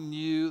wanting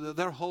you.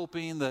 They're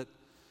hoping that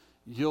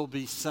you'll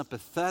be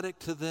sympathetic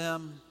to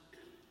them.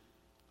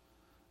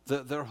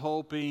 They're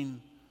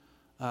hoping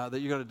that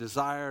you're going to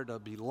desire to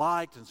be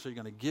liked, and so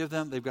you're going to give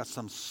them. They've got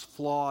some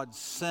flawed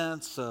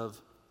sense of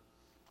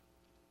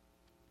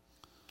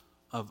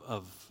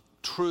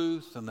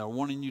truth, and they're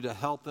wanting you to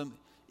help them.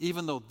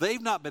 Even though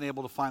they've not been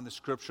able to find the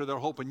scripture, they're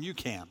hoping you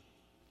can.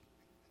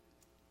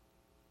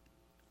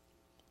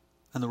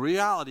 And the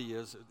reality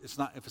is,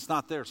 if it's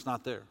not there, it's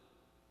not there.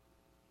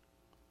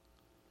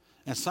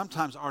 And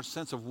sometimes our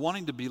sense of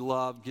wanting to be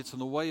loved gets in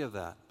the way of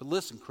that. But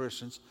listen,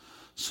 Christians,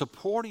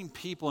 supporting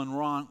people in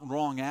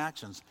wrong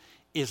actions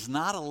is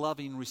not a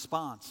loving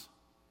response.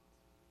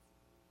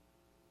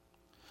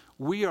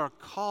 We are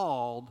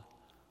called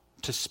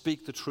to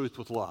speak the truth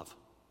with love.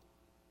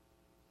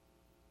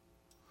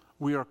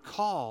 We are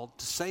called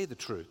to say the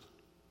truth.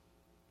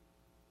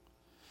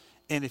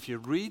 And if you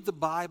read the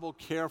Bible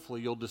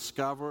carefully, you'll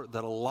discover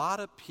that a lot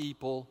of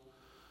people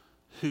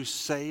who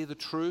say the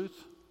truth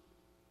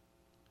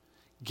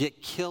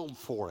get killed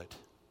for it.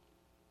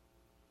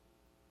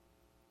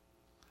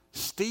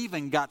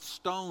 Stephen got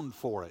stoned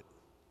for it.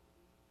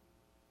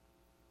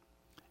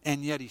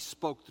 And yet he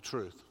spoke the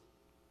truth.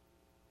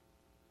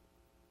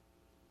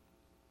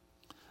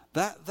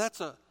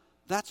 That's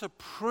a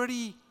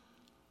pretty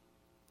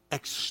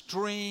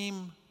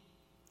extreme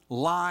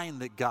line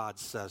that God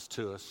says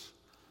to us.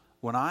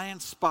 When I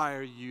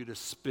inspire you to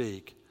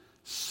speak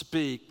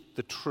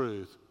the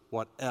truth,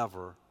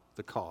 whatever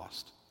the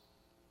cost.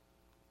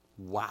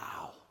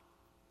 Wow.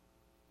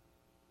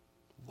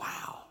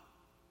 Wow.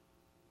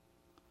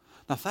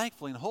 Now,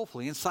 thankfully and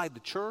hopefully, inside the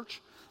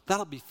church,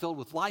 that'll be filled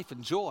with life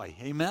and joy.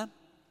 Amen?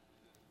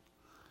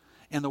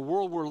 In the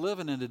world we're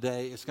living in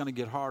today, it's going to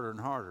get harder and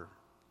harder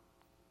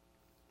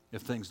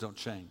if things don't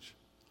change.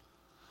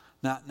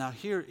 Now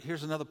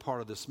here's another part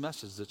of this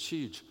message that's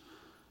huge.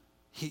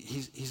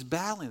 He's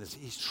battling this.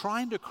 He's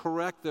trying to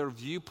correct their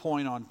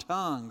viewpoint on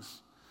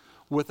tongues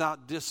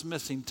without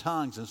dismissing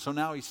tongues. And so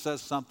now he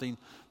says something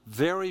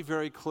very,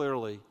 very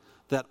clearly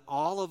that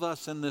all of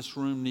us in this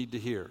room need to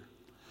hear.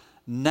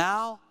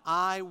 Now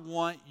I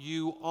want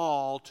you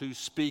all to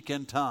speak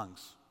in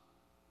tongues.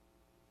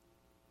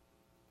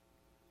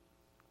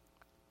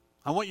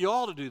 I want you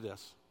all to do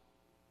this.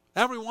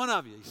 Every one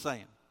of you, he's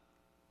saying.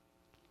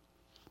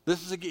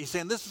 He's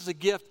saying this is a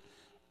gift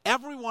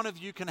every one of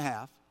you can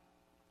have.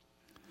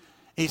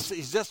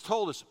 He's just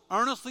told us,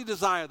 earnestly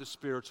desire the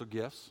spiritual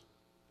gifts.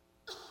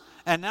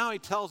 And now he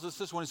tells us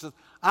this one. He says,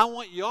 I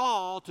want you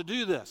all to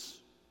do this.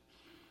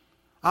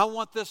 I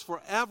want this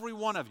for every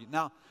one of you.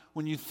 Now,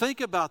 when you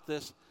think about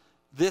this,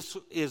 this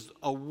is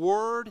a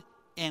word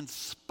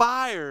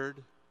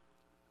inspired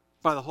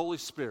by the Holy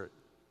Spirit.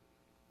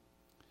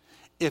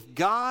 If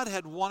God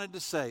had wanted to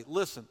say,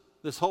 listen,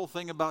 this whole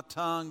thing about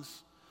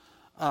tongues,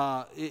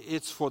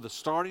 it's for the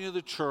starting of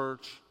the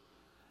church,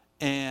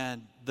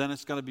 and then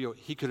it's going to be,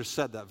 he could have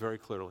said that very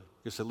clearly.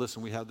 He said,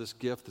 listen, we have this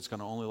gift that's going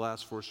to only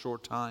last for a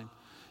short time.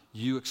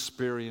 You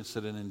experience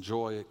it and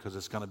enjoy it because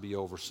it's going to be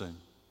over soon.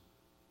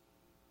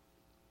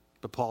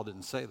 But Paul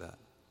didn't say that.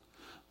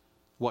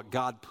 What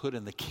God put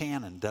in the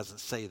canon doesn't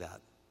say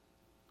that.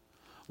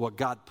 What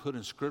God put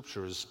in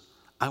Scripture is,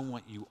 I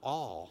want you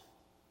all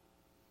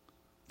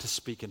to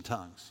speak in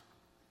tongues.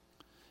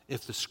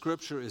 If the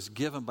Scripture is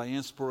given by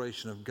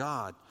inspiration of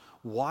God,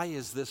 why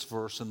is this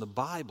verse in the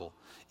Bible?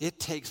 It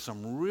takes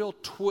some real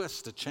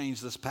twists to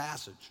change this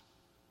passage.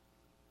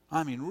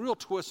 I mean, real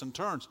twists and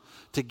turns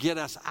to get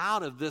us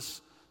out of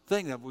this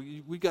thing that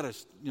we got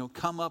to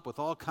come up with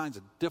all kinds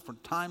of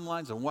different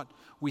timelines and what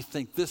we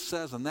think this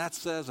says and that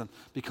says, and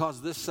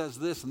because this says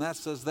this and that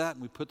says that,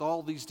 and we put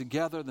all these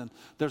together, then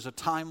there's a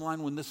timeline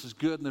when this is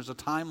good and there's a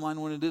timeline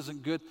when it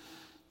isn't good.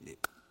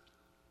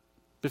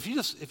 But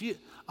here's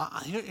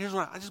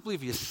what I just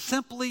believe: if you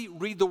simply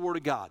read the Word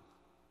of God,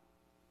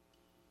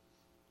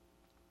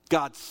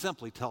 God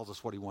simply tells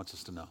us what He wants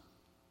us to know.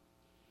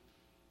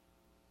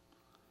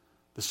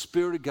 The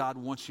Spirit of God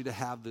wants you to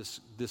have this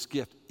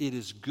gift. It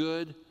is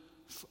good.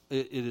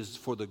 It is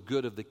for the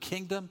good of the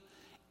kingdom,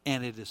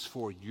 and it is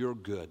for your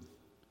good.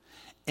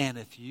 And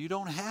if you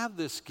don't have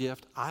this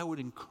gift, I would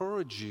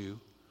encourage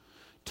you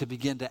to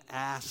begin to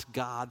ask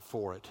God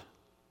for it.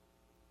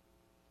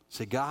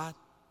 Say, God,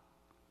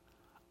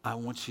 I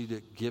want you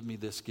to give me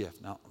this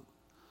gift. Now,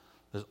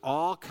 there's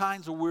all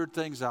kinds of weird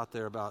things out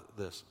there about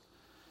this.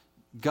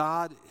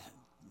 God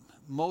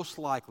most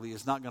likely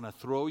is not going to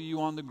throw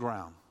you on the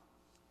ground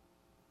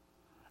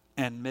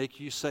and make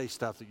you say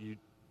stuff that you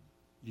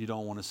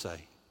don't want to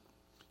say.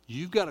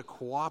 You've got to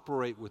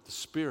cooperate with the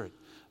Spirit,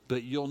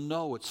 but you'll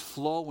know it's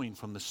flowing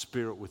from the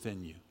Spirit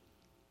within you.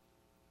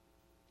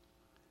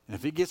 And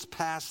if it gets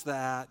past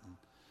that,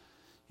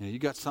 you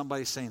got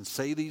somebody saying,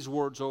 say these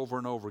words over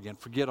and over again,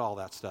 forget all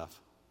that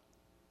stuff.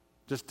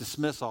 Just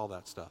dismiss all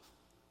that stuff.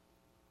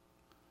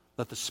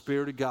 Let the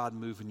Spirit of God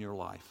move in your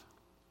life.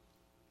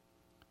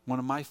 One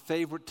of my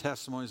favorite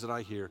testimonies that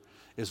I hear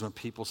is when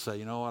people say,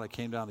 you know what, I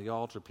came down to the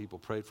altar, people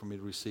prayed for me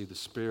to receive the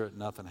Spirit,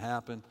 nothing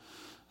happened.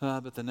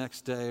 But the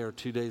next day or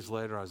 2 days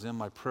later, I was in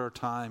my prayer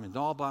time, and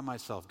all by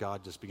myself,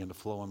 God just began to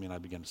flow on me, and I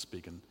began to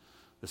speak in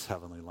this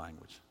heavenly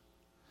language.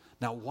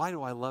 Now, why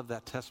do I love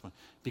that testimony?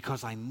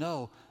 Because I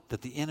know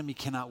that the enemy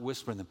cannot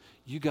whisper in them.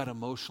 You got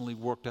emotionally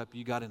worked up.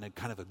 You got in a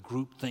kind of a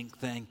groupthink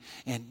thing,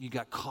 and you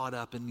got caught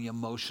up in the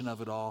emotion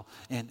of it all,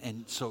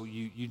 and so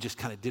you just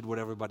kind of did what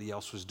everybody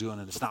else was doing,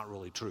 and it's not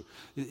really true.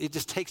 It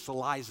just takes the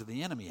lies of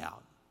the enemy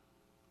out.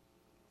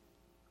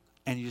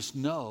 And you just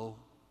know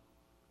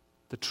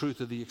the truth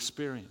of the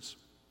experience.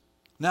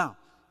 Now,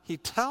 he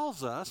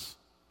tells us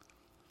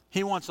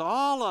he wants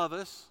all of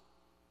us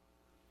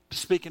to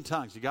speak in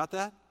tongues. You got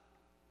that?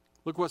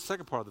 Look what the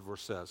second part of the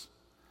verse says.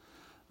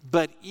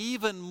 But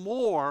even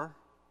more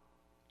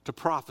to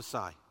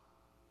prophesy.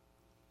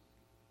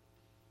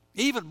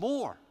 Even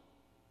more.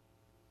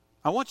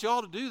 I want you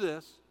all to do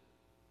this.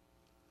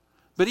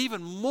 But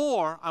even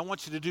more, I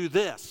want you to do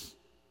this.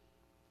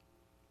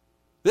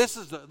 This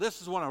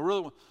is one I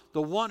really want.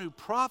 The one who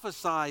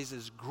prophesies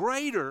is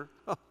greater.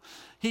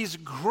 He's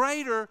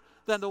greater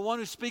than the one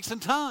who speaks in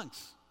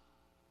tongues.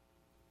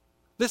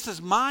 This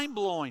is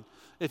mind-blowing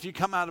if you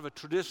come out of a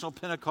traditional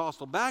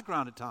Pentecostal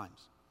background at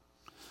times.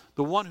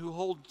 The one who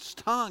holds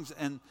tongues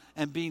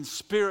and being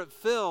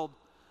Spirit-filled,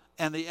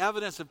 and the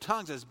evidence of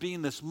tongues as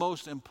being this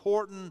most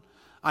important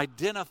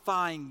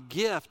identifying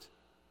gift.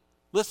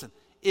 Listen,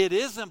 it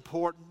is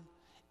important.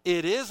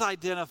 It is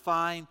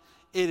identifying.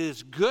 It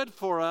is good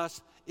for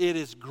us. It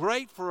is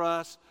great for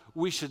us.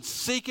 We should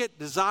seek it,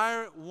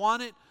 desire it,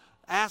 want it,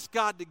 ask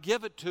God to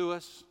give it to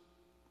us.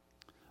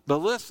 But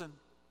listen,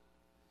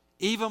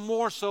 even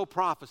more so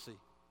prophecy.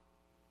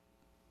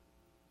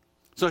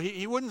 So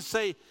he wouldn't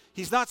say,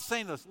 he's not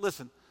saying this,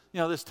 listen,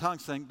 this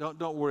tongues thing,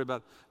 don't worry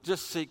about it.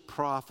 Just seek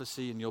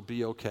prophecy and you'll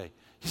be okay.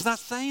 He's not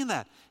saying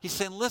that. He's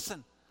saying,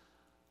 listen,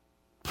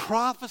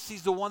 prophecy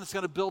is the one that's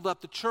going to build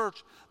up the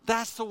church.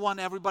 That's the one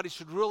everybody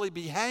should really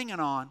be hanging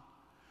on.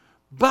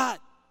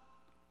 But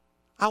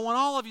I want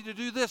all of you to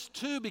do this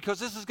too, because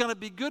this is going to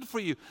be good for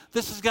you.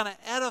 This is going to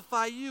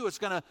edify you. It's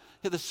going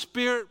to, the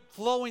Spirit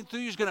flowing through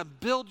you is going to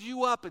build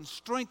you up and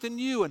strengthen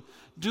you and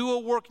do a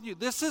work in you.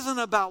 This isn't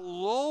about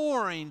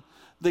lowering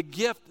the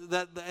gift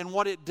and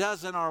what it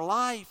does in our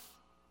life.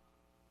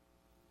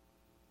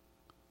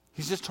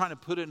 He's just trying to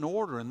put it in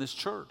order in this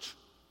church.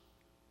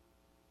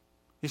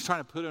 He's trying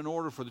to put it in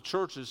order for the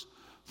churches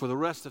for the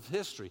rest of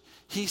history.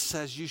 He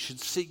says you should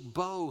seek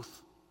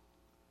both.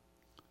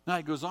 Now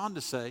he goes on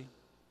to say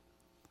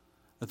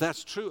that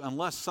that's true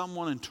unless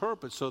someone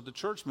interprets so the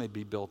church may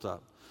be built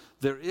up.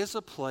 There is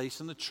a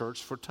place in the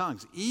church for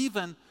tongues,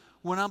 even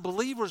when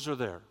unbelievers are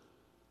there.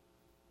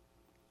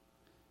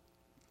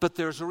 But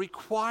there's a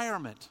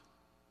requirement.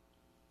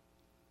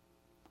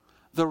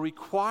 The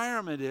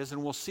requirement is,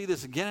 and we'll see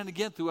this again and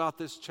again throughout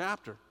this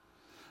chapter,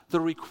 the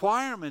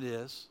requirement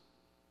is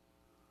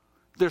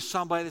there's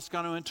somebody that's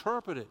going to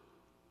interpret it.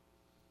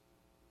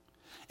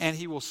 And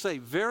he will say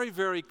very,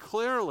 very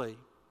clearly,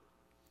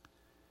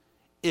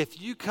 if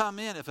you come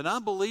in, if an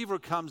unbeliever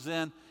comes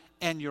in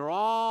and you're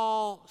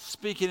all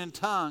speaking in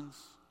tongues,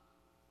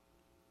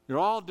 you're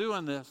all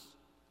doing this,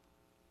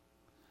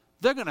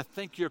 they're going to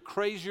think you're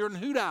crazier than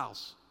hoot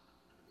owls.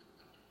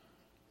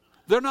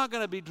 They're not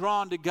going to be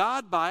drawn to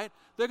God by it.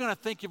 They're going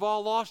to think you've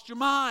all lost your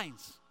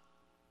minds.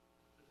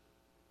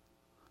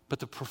 But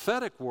the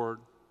prophetic word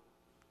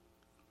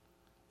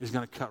is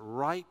going to cut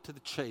right to the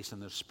chase in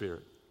their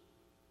spirit.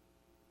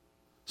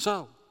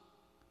 So,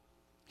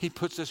 he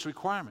puts this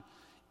requirement.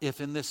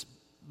 If in this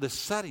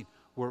setting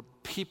where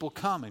people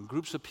come and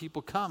groups of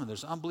people come and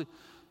there's unbelief,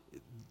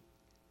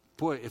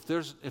 boy, if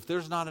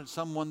there's not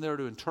someone there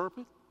to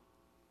interpret,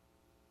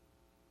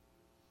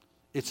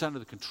 it's under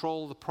the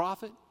control of the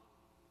prophet,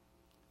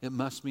 it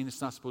must mean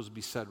it's not supposed to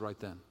be said right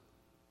then.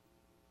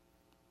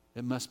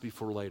 It must be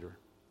for later.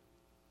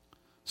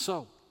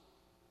 So,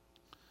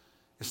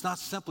 it's not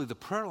simply the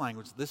prayer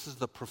language. This is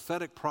the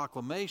prophetic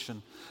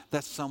proclamation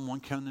that someone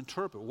can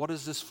interpret. What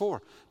is this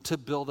for? To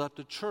build up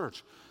the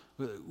church.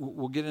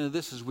 We'll get into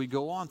this as we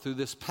go on through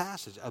this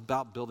passage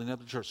about building up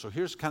the church. So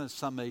here's kind of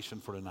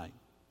summation for tonight.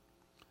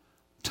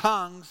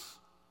 Tongues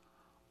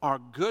are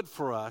good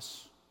for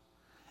us,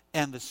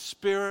 and the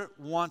Spirit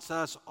wants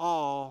us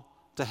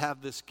all to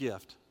have this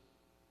gift.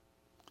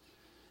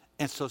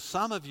 And so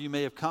some of you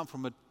may have come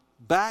from a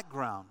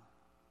background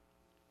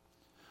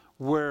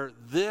where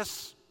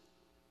this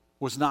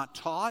was not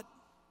taught,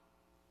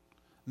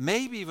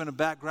 maybe even a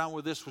background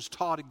where this was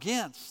taught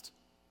against.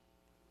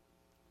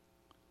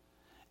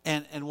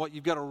 And what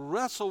you've got to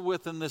wrestle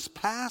with in this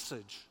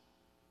passage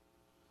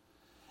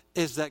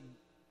is that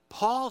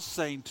Paul's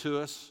saying to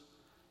us,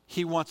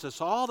 he wants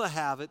us all to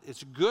have it,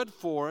 it's good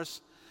for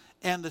us,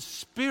 and the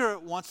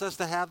Spirit wants us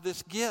to have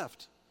this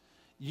gift.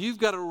 You've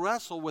got to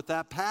wrestle with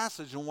that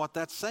passage and what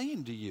that's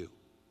saying to you.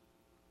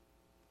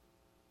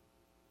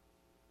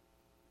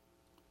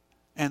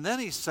 And then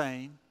he's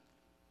saying,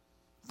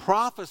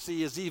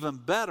 prophecy is even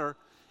better.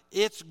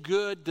 It's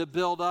good to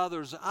build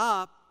others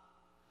up,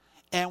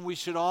 and we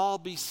should all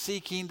be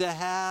seeking to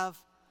have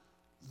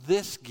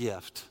this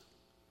gift.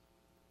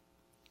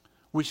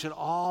 We should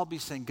all be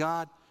saying,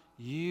 God,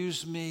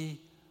 use me,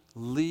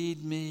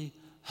 lead me,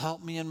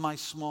 help me in my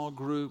small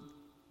group.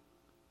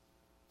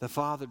 The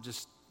Father,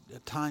 just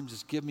at times,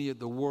 just give me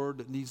the word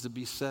that needs to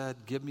be said.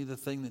 Give me the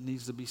thing that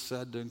needs to be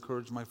said to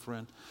encourage my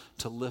friend,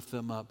 to lift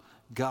them up.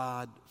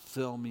 God,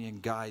 fill me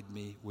and guide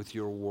me with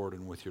your word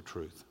and with your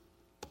truth.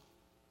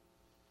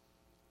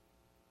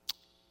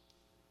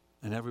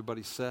 And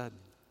everybody said,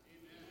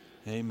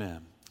 Amen.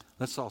 Amen.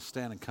 Let's all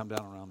stand and come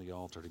down around the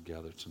altar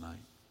together tonight.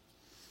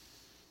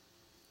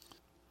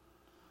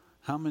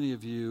 How many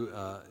of you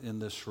in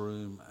this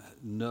room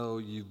know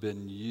you've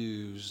been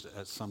used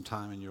at some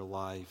time in your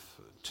life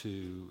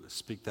to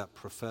speak that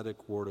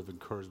prophetic word of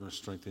encouragement,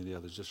 strengthening the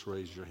others? Just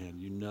raise your hand.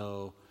 You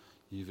know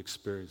you've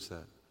experienced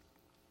that.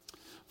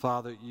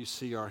 Father, you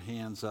see our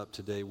hands up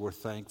today. We're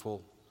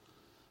thankful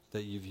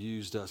that you've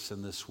used us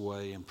in this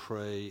way, and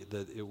pray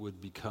that it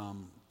would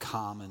become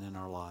common in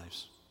our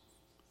lives.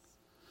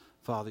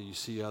 Father, you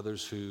see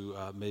others who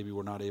maybe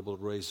were not able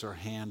to raise their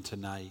hand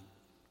tonight.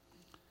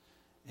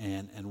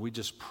 And we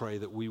just pray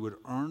that we would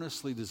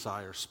earnestly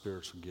desire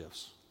spiritual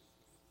gifts.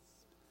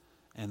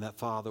 And that,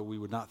 Father, we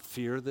would not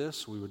fear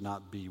this. We would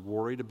not be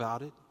worried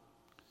about it.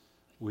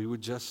 We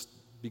would just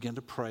begin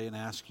to pray and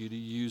ask you to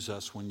use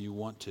us when you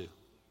want to.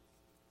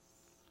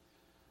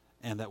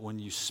 And that when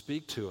you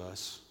speak to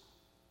us,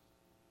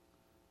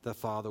 that,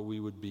 Father, we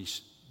would be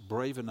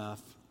brave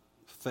enough,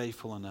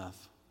 faithful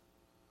enough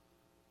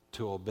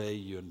to obey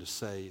you and to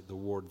say the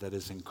word that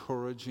is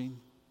encouraging,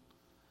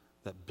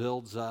 that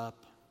builds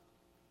up,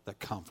 that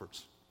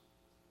comforts.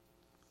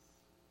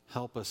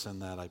 Help us in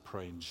that, I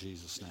pray, in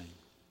Jesus' name.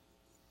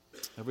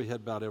 Every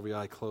head bowed, every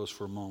eye closed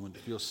for a moment.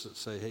 If you'll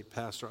say, hey,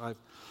 Pastor,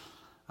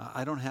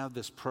 I don't have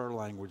this prayer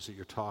language that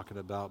you're talking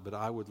about, but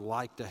I would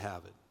like to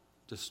have it.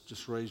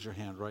 Just raise your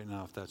hand right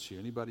now if that's you.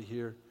 Anybody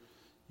here?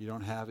 You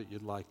don't have it,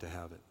 you'd like to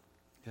have it.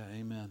 Yeah,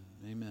 amen,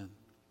 amen.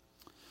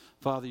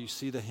 Father, you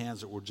see the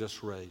hands that were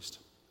just raised.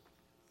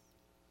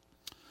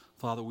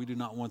 Father, we do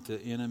not want the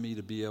enemy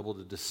to be able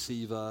to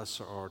deceive us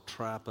or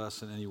trap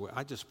us in any way.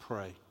 I just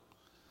pray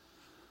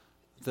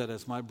that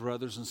as my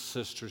brothers and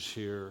sisters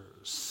here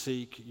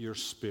seek your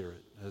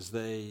Spirit, as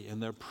they, in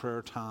their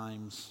prayer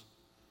times,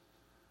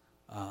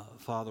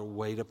 Father,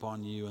 wait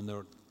upon you, in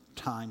their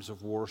times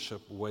of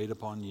worship, wait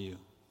upon you,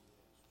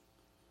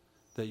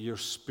 that your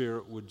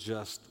Spirit would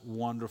just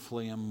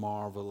wonderfully and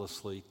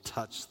marvelously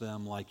touch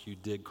them like you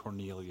did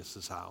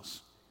Cornelius'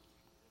 house.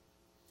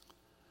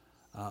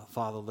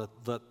 Father,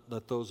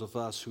 let those of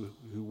us who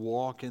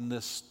walk in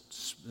this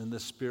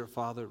Spirit,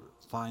 Father,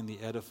 find the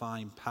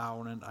edifying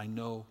power in it. I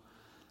know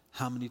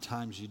how many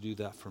times you do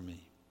that for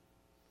me.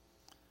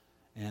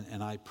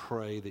 And I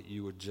pray that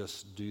you would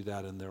just do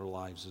that in their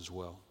lives as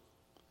well.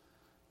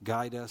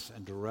 Guide us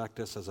and direct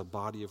us as a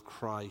body of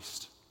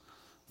Christ,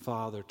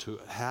 Father, to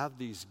have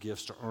these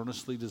gifts, to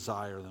earnestly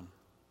desire them.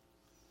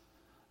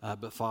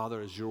 But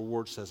Father, as your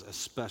word says,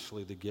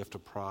 especially the gift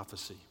of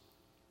prophecy.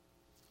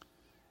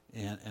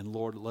 And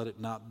Lord, let it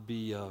not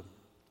be a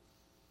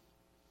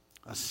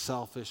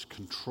selfish,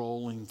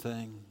 controlling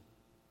thing.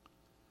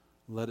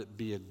 Let it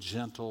be a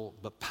gentle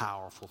but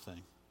powerful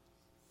thing.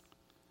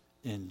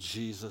 In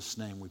Jesus'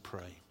 name we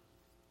pray.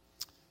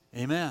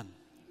 Amen.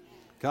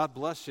 God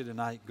bless you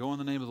tonight. Go in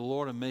the name of the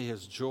Lord, and may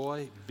his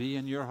joy be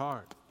in your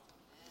heart.